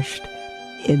brainwashed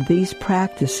in these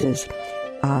practices.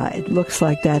 It looks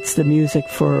like that's the music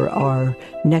for our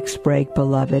next break,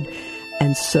 beloved.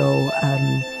 And so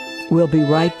we'll be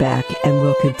right back, and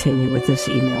we'll continue with this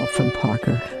email from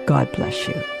Parker. God bless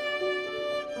you.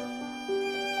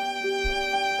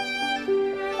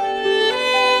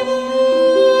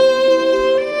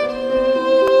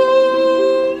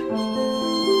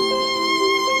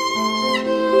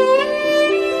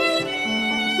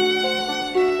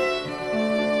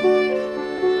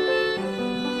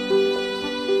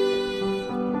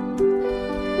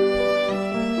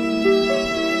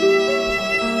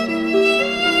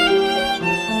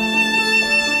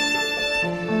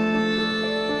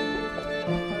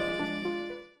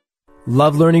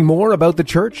 Love learning more about the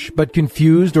church, but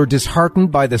confused or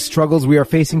disheartened by the struggles we are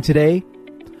facing today?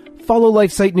 Follow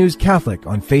LifeSite News Catholic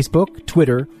on Facebook,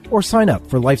 Twitter, or sign up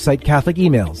for LifeSite Catholic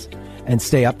emails and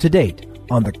stay up to date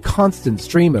on the constant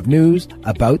stream of news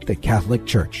about the Catholic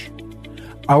Church.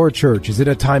 Our church is in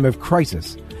a time of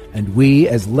crisis, and we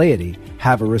as laity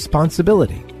have a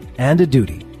responsibility and a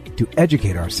duty to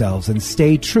educate ourselves and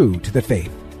stay true to the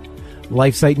faith.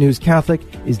 LifeSite News Catholic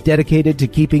is dedicated to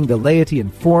keeping the laity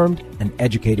informed and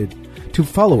educated. To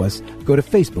follow us, go to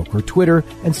Facebook or Twitter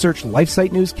and search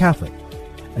LifeSite News Catholic.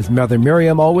 As Mother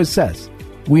Miriam always says,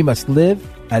 we must live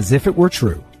as if it were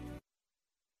true.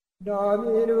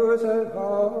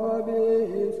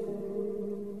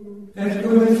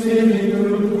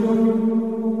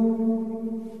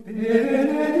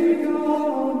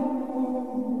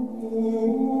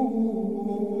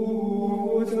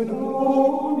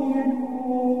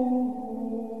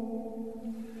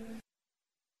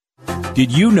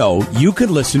 Did you know you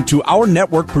could listen to our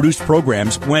network-produced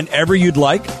programs whenever you'd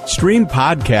like? Stream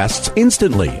podcasts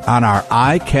instantly on our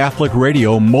iCatholic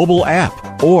Radio mobile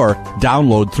app or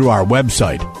download through our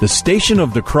website,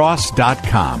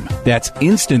 thestationofthecross.com. That's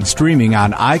instant streaming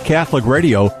on iCatholic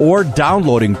Radio or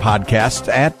downloading podcasts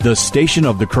at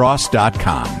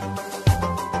thestationofthecross.com.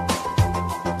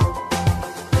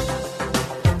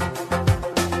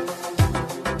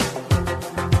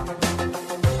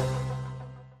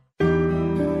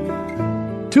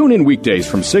 Tune in weekdays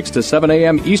from 6 to 7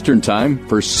 a.m. Eastern Time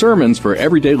for Sermons for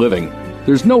Everyday Living.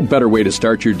 There's no better way to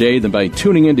start your day than by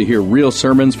tuning in to hear real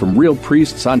sermons from real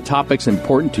priests on topics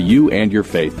important to you and your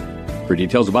faith. For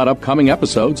details about upcoming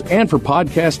episodes and for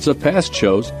podcasts of past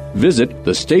shows, visit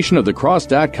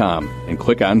thestationofthecross.com and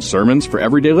click on Sermons for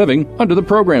Everyday Living under the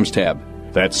Programs tab.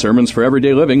 That's Sermons for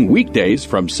Everyday Living weekdays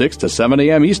from 6 to 7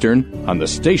 a.m. Eastern on the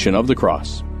Station of the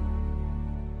Cross.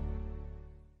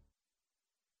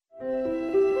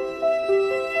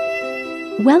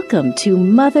 Welcome to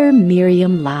Mother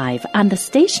Miriam Live on the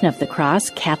Station of the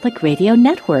Cross Catholic Radio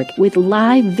Network with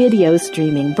live video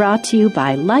streaming brought to you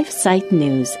by LifeSite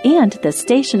News and the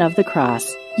Station of the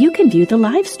Cross. You can view the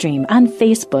live stream on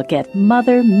Facebook at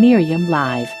Mother Miriam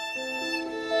Live.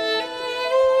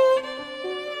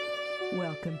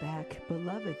 Welcome back,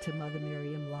 beloved, to Mother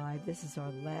Miriam Live. This is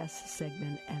our last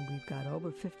segment, and we've got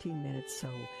over 15 minutes, so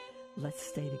let's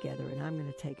stay together, and I'm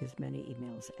going to take as many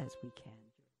emails as we can.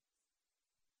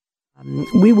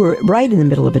 We were right in the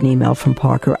middle of an email from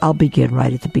Parker. I'll begin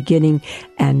right at the beginning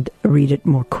and read it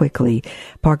more quickly.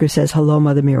 Parker says, "Hello,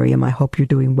 Mother Miriam. I hope you're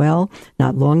doing well.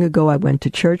 Not long ago, I went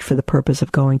to church for the purpose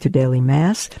of going to daily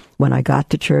Mass. When I got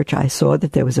to church, I saw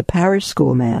that there was a parish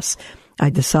school Mass.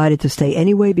 I decided to stay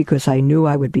anyway because I knew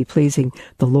I would be pleasing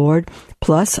the Lord.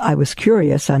 Plus, I was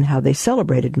curious on how they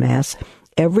celebrated Mass.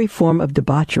 Every form of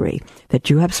debauchery that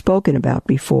you have spoken about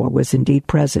before was indeed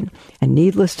present, and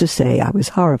needless to say, I was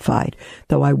horrified,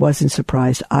 though I wasn't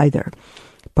surprised either."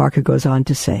 Parker goes on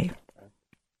to say,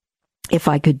 "If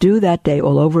I could do that day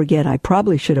all over again, I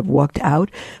probably should have walked out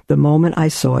the moment I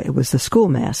saw it was the school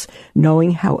Mass,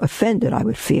 knowing how offended I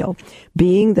would feel.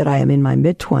 Being that I am in my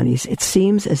mid-20s, it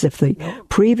seems as if the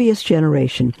previous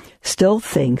generation still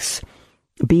thinks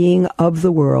being of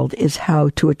the world is how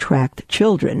to attract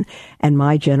children, and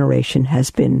my generation has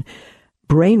been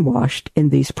brainwashed in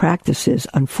these practices,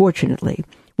 unfortunately.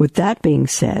 With that being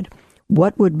said,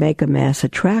 what would make a Mass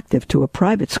attractive to a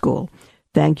private school?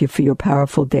 Thank you for your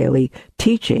powerful daily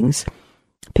teachings.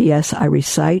 P.S. I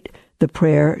recite the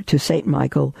prayer to St.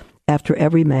 Michael after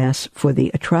every Mass for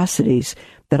the atrocities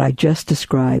that I just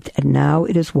described, and now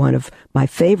it is one of my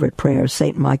favorite prayers.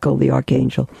 St. Michael the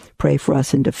Archangel, pray for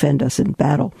us and defend us in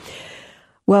battle."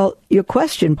 Well, your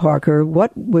question, Parker,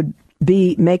 what would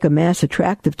make a Mass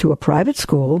attractive to a private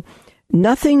school?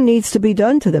 Nothing needs to be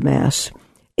done to the Mass.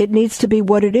 It needs to be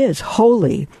what it is,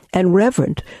 holy and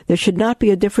reverent. There should not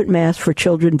be a different Mass for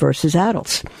children versus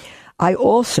adults. I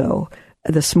also,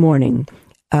 this morning,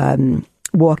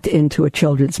 walked into a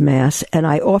children's Mass, and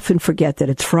I often forget that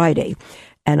it's Friday.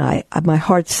 And my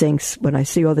heart sinks when I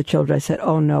see all the children. I said,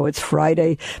 "Oh no, it's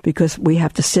Friday," because we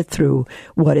have to sit through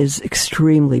what is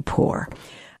extremely poor.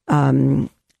 And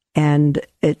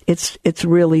it's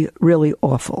really, really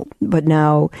awful. But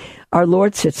now our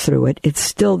Lord sits through it. It's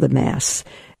still the Mass.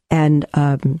 And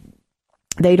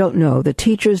they don't know. The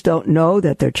teachers don't know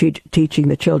that they're teaching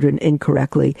the children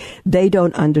incorrectly. They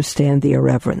don't understand the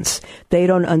irreverence. They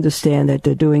don't understand that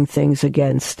they're doing things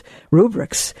against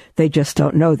rubrics. They just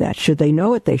don't know that. Should they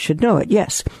know it? They should know it,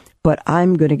 yes. But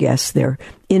I'm going to guess they're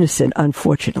innocent,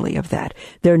 unfortunately, of that.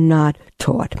 They're not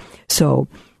taught. So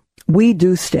we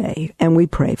do stay, and we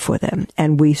pray for them,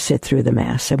 and we sit through the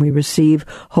Mass, and we receive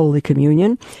Holy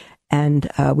Communion, and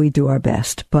we do our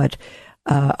best. But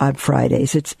on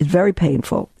Fridays, it's very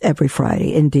painful every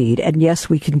Friday, indeed. And yes,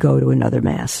 we can go to another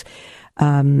Mass.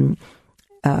 But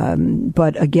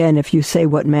again, if you say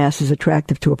what Mass is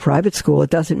attractive to a private school,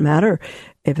 it doesn't matter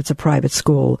if it's a private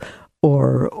school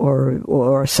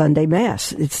or Sunday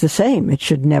Mass. It's the same. It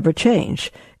should never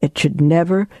change. It should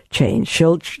never change.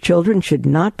 Children should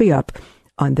not be up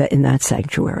in that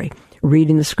sanctuary,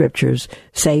 reading the scriptures,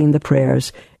 saying the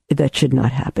prayers. That should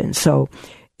not happen. So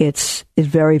it's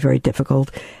very, very difficult.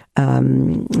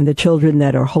 The children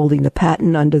that are holding the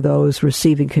paten under those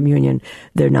receiving communion,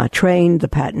 they're not trained. The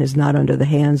paten is not under the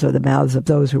hands or the mouths of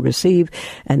those who receive,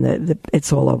 and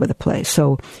it's all over the place.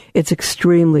 So it's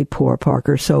extremely poor,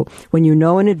 Parker. So when you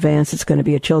know in advance it's going to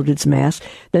be a children's Mass,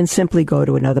 then simply go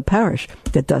to another parish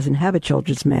that doesn't have a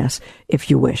children's Mass if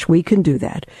you wish. We can do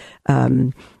that.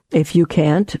 If you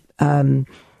can't,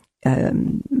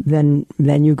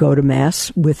 then you go to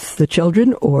Mass with the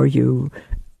children, or you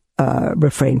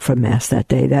refrain from Mass that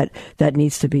day. That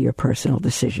needs to be your personal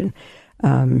decision.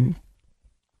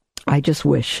 I just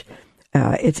wish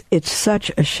it's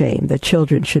such a shame that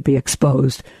children should be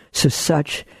exposed to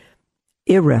such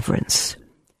irreverence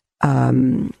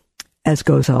as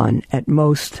goes on at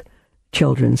most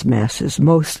children's Masses,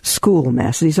 most school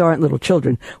Masses. These aren't little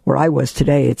children. Where I was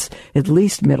today, it's at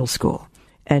least middle school.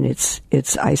 And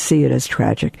I see it as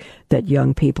tragic that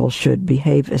young people should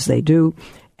behave as they do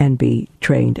and be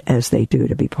trained as they do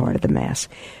to be part of the Mass.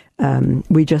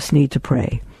 We just need to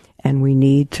pray, and we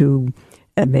need to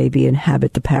maybe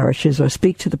inhabit the parishes or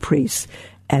speak to the priests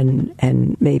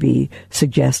and maybe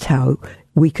suggest how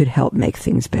we could help make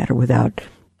things better without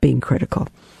being critical.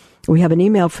 We have an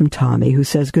email from Tommy who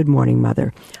says, "Good morning,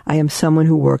 Mother. I am someone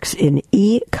who works in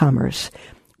e-commerce,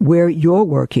 where you're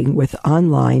working with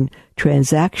online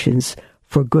transactions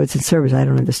for goods and services." I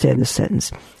don't understand this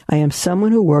sentence. "I am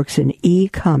someone who works in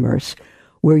e-commerce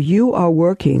where you are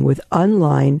working with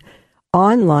online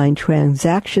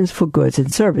transactions for goods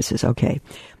and services." Okay.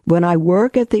 "When I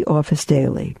work at the office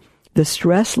daily, the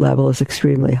stress level is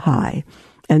extremely high,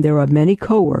 and there are many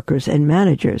coworkers and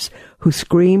managers who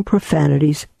scream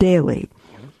profanities daily.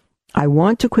 I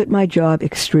want to quit my job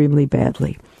extremely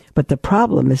badly, but the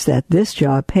problem is that this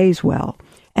job pays well,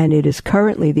 and it is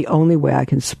currently the only way I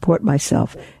can support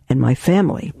myself and my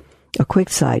family." A quick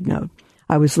side note.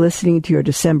 I was listening to your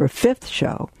December 5th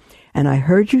show, and I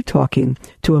heard you talking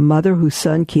to a mother whose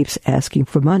son keeps asking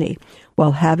for money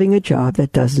while having a job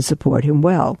that doesn't support him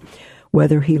well.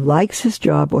 Whether he likes his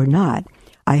job or not,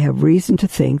 I have reason to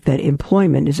think that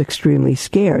employment is extremely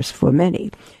scarce for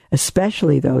many,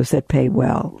 especially those that pay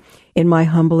well. In my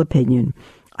humble opinion,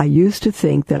 I used to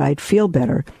think that I'd feel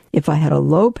better if I had a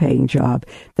low-paying job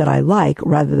that I like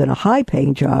rather than a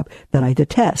high-paying job that I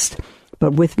detest.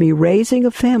 But with me raising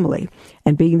a family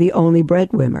and being the only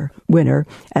breadwinner,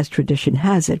 as tradition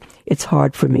has it, it's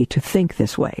hard for me to think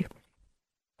this way.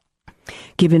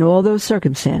 Given all those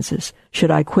circumstances,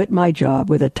 should I quit my job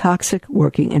with a toxic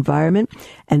working environment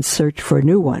and search for a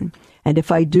new one? And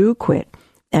if I do quit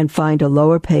and find a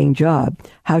lower-paying job,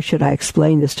 how should I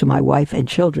explain this to my wife and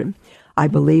children? I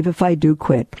believe if I do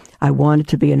quit, I want it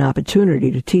to be an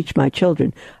opportunity to teach my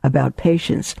children about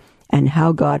patience and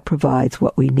how God provides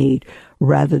what we need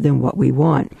rather than what we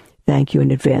want. Thank you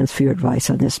in advance for your advice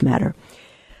on this matter.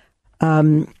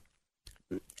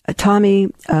 Tommy,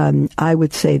 I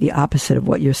would say the opposite of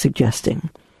what you're suggesting.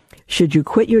 Should you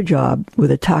quit your job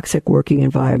with a toxic working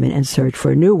environment and search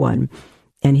for a new one?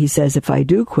 And he says, if I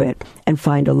do quit and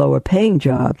find a lower paying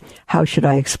job, how should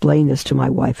I explain this to my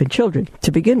wife and children?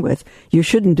 To begin with, you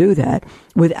shouldn't do that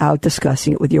without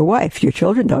discussing it with your wife. Your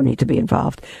children don't need to be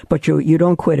involved, but you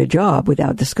don't quit a job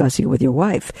without discussing it with your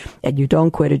wife, and you don't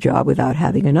quit a job without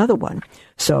having another one.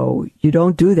 So you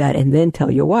don't do that and then tell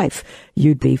your wife.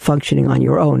 You'd be functioning on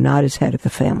your own, not as head of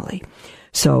the family.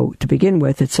 So to begin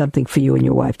with, it's something for you and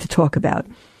your wife to talk about.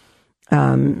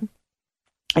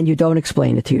 And you don't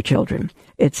explain it to your children.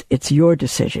 It's your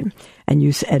decision.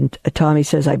 And Tommy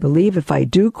says, I believe if I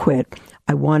do quit,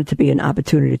 I want it to be an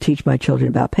opportunity to teach my children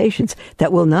about patience.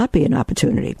 That will not be an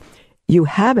opportunity. You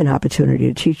have an opportunity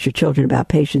to teach your children about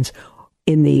patience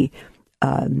in the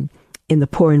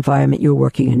poor environment you're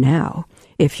working in now.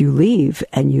 If you leave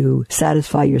and you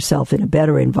satisfy yourself in a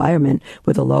better environment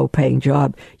with a low-paying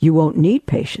job, you won't need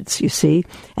patience, you see?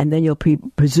 And then you'll be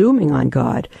presuming on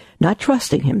God, not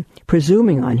trusting Him,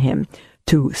 presuming on Him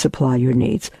to supply your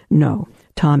needs. No,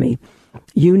 Tommy,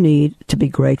 you need to be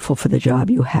grateful for the job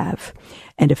you have.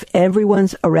 And if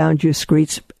everyone's around you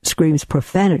screams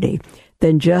profanity,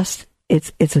 then just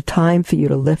it's a time for you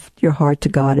to lift your heart to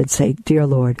God and say, Dear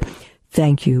Lord,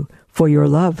 thank you for your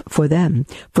love for them,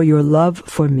 for your love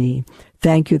for me.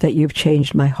 Thank you that you've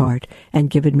changed my heart and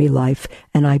given me life,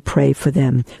 and I pray for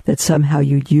them that somehow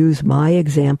you'd use my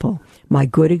example, my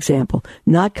good example,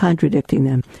 not contradicting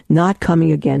them, not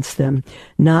coming against them,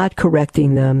 not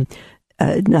correcting them,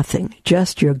 nothing,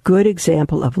 just your good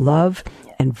example of love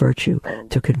and virtue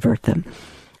to convert them.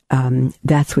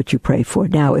 That's what you pray for.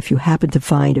 Now, if you happen to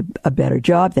find a better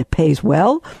job that pays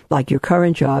well, like your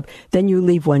current job, then you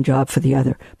leave one job for the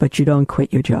other, but you don't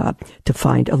quit your job to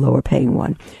find a lower paying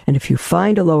one. And if you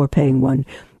find a lower paying one,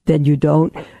 then you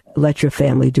don't let your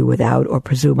family do without or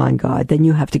presume on God. Then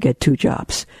you have to get 2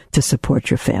 jobs to support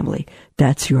your family.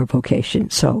 That's your vocation.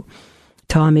 So,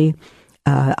 Tommy,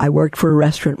 I worked for a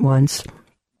restaurant once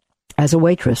as a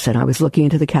waitress, and I was looking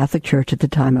into the Catholic Church at the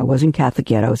time. I wasn't Catholic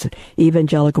yet. I was an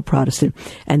evangelical Protestant.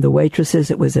 And the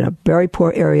waitresses, it was in a very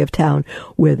poor area of town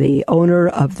where the owner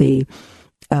of the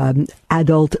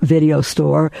adult video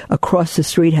store across the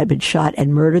street had been shot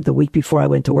and murdered the week before I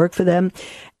went to work for them.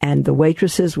 And the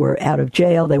waitresses were out of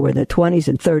jail. They were in their 20s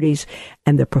and 30s,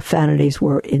 and the profanities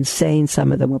were insane.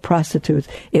 Some of them were prostitutes.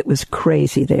 It was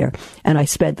crazy there. And I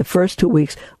spent the first 2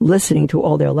 weeks listening to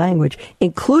all their language,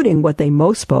 including what they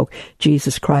most spoke,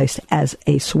 Jesus Christ, as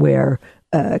a swear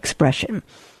expression.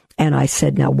 And I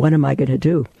said, now, what am I going to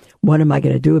do? What am I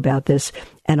going to do about this?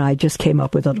 And I just came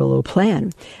up with a little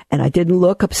plan. And I didn't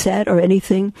look upset or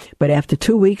anything. But after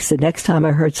 2 weeks, the next time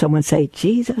I heard someone say,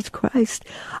 Jesus Christ,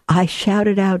 I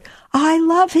shouted out, I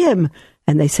love him.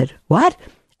 And they said, what?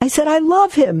 I said, I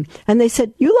love him. And they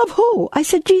said, you love who? I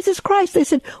said, Jesus Christ. They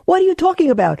said, what are you talking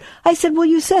about? I said, well,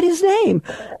 you said his name.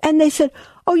 And they said,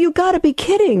 oh, you got to be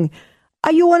kidding.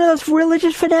 Are you one of those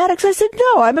religious fanatics? I said,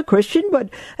 no, I'm a Christian,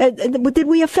 but did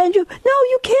we offend you? No,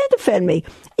 you can't offend me.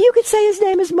 You can say his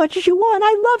name as much as you want.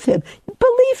 I love him.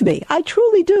 Believe me, I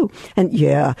truly do. And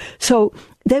yeah, so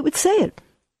they would say it.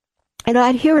 And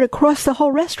I'd hear it across the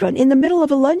whole restaurant. In the middle of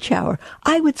a lunch hour,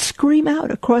 I would scream out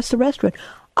across the restaurant,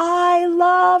 I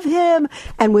love him.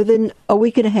 And within a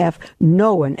week and a half,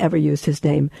 no one ever used his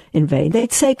name in vain.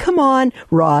 They'd say, come on,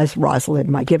 Rosalind,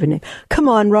 my given name. Come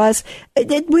on, Roz.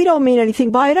 We don't mean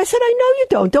anything by it. I said, I know you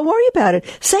don't. Don't worry about it.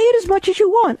 Say it as much as you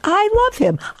want. I love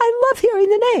him. I love hearing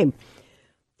the name.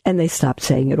 And they stopped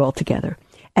saying it altogether.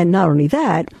 And not only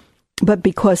that, but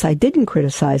because I didn't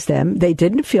criticize them, they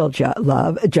didn't feel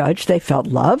judged. They felt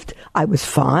loved. I was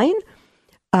fine.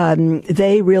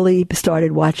 they really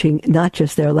started watching not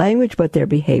just their language, but their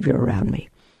behavior around me.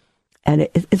 And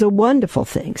it's a wonderful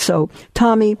thing. So,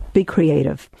 Tommy, be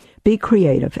creative. Be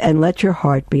creative and let your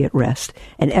heart be at rest.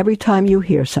 And every time you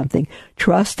hear something,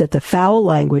 trust that the foul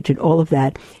language and all of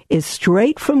that is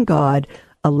straight from God,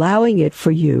 allowing it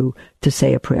for you to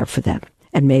say a prayer for them.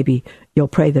 And maybe you'll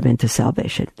pray them into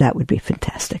salvation. That would be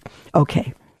fantastic.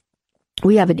 Okay.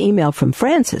 We have an email from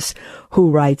Francis who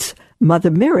writes,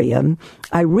 Mother Miriam,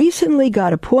 I recently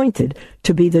got appointed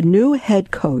to be the new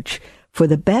head coach for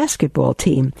the basketball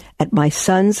team at my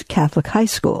son's Catholic high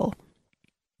school.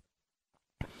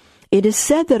 It is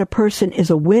said that a person is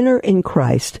a winner in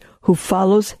Christ who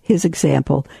follows his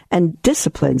example and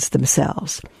disciplines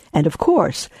themselves. And of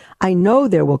course, I know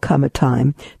there will come a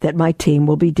time that my team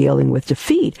will be dealing with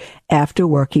defeat after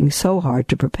working so hard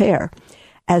to prepare.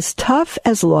 As tough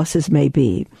as losses may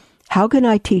be, how can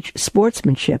I teach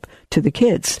sportsmanship to the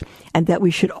kids, and that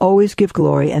we should always give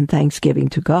glory and thanksgiving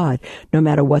to God, no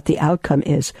matter what the outcome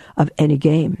is of any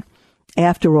game?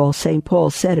 After all, St. Paul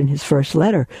said in his first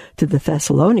letter to the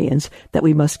Thessalonians that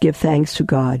we must give thanks to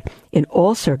God in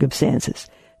all circumstances.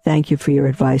 Thank you for your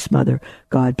advice, Mother.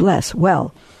 God bless.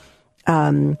 Well,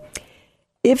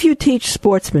 if you teach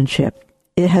sportsmanship,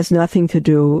 it has nothing to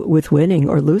do with winning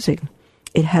or losing.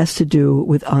 It has to do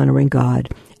with honoring God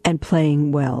and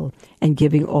playing well and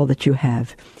giving all that you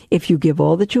have. If you give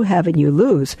all that you have and you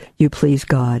lose, you please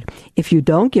God. If you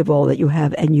don't give all that you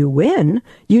have and you win,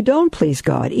 you don't please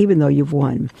God, even though you've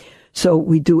won. So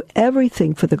we do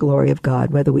everything for the glory of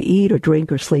God, whether we eat or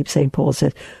drink or sleep, St. Paul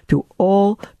says, do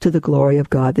all to the glory of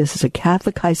God. This is a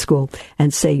Catholic high school,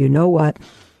 and say, you know what?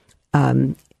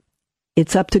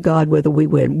 It's up to God whether we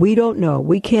win. We don't know.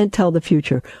 We can't tell the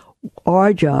future.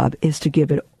 Our job is to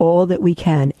give it all that we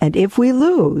can. And if we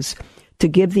lose, to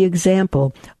give the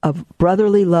example of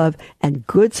brotherly love and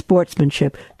good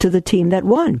sportsmanship to the team that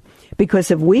won. Because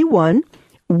if we won,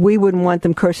 we wouldn't want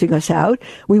them cursing us out.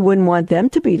 We wouldn't want them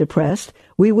to be depressed.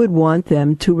 We would want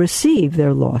them to receive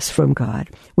their loss from God.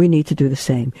 We need to do the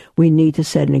same. We need to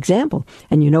set an example.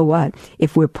 And you know what?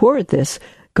 If we're poor at this,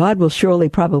 God will surely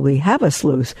probably have us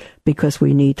lose, because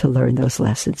we need to learn those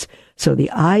lessons. So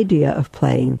the idea of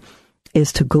playing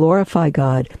is to glorify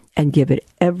God and give it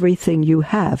everything you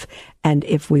have. And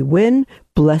if we win,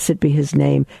 blessed be his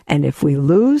name. And if we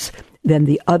lose, then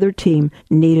the other team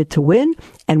needed to win,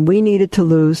 and we needed to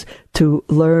lose to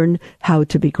learn how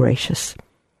to be gracious,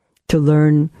 to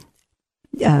learn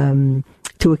to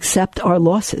accept our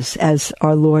losses as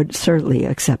our Lord certainly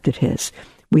accepted his.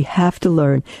 We have to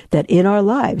learn that in our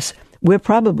lives, we're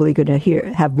probably going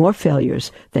to have more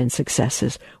failures than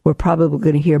successes. We're probably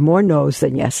going to hear more no's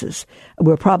than yeses.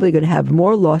 We're probably going to have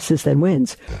more losses than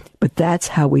wins. But that's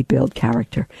how we build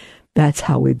character. That's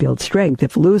how we build strength.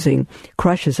 If losing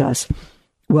crushes us,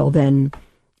 well then,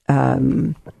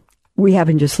 we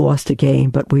haven't just lost a game,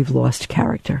 but we've lost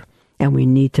character. And we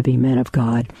need to be men of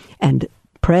God and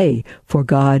pray for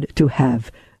God to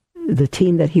have the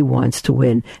team that he wants to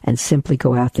win, and simply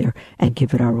go out there and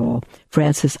give it our all.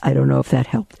 Francis, I don't know if that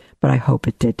helped, but I hope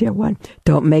it did, dear one.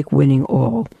 Don't make winning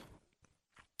all.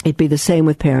 It'd be the same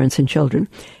with parents and children.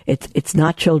 It's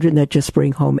not children that just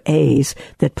bring home A's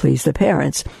that please the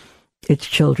parents. It's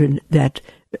children that,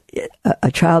 a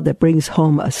child that brings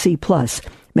home a C+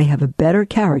 may have a better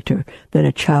character than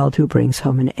a child who brings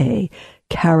home an A.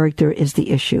 Character is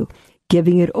the issue.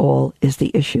 Giving it all is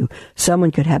the issue.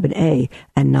 Someone could have an A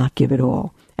and not give it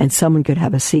all. And someone could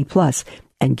have a C+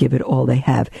 and give it all they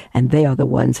have. And they are the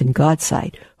ones in God's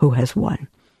sight who has won.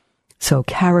 So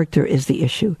character is the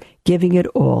issue. Giving it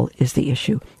all is the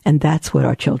issue. And that's what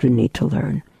our children need to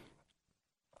learn.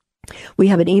 We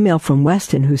have an email from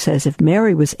Weston who says, if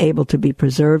Mary was able to be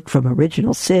preserved from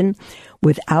original sin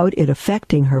without it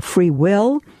affecting her free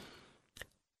will,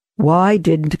 why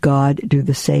didn't God do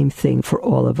the same thing for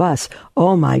all of us?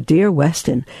 Oh, my dear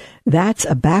Weston, that's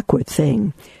a backward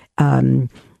thing.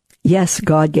 Yes,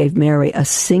 God gave Mary a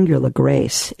singular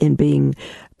grace in being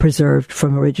preserved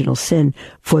from original sin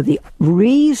for the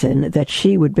reason that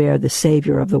she would bear the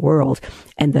Savior of the world,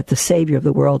 and that the Savior of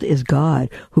the world is God,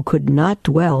 who could not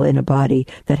dwell in a body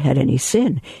that had any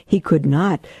sin. He could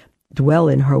not dwell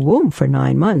in her womb for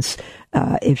 9 months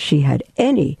if she had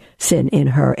any sin in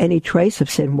her, any trace of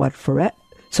sin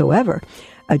whatsoever,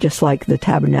 just like the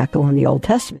tabernacle in the Old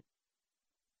Testament.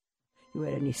 If you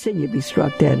had any sin, you'd be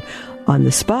struck dead on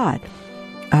the spot.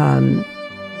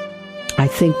 I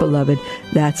think, beloved,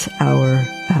 that's our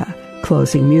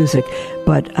closing music.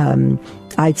 But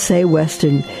I'd say,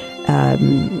 Weston,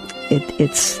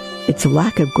 it's a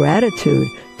lack of gratitude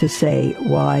to say,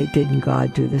 why didn't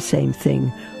God do the same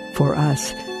thing for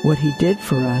us? What he did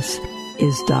for us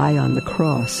is die on the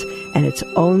cross. And it's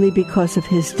only because of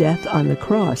his death on the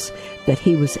cross that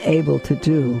he was able to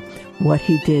do what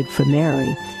he did for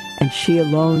Mary. And she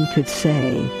alone could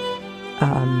say,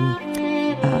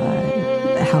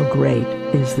 how great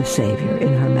is the Savior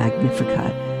in her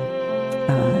Magnificat.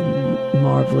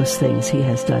 Marvelous things he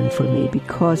has done for me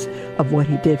because of what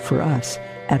he did for us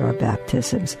at our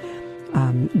baptisms.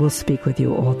 We'll speak with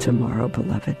you all tomorrow,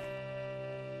 beloved.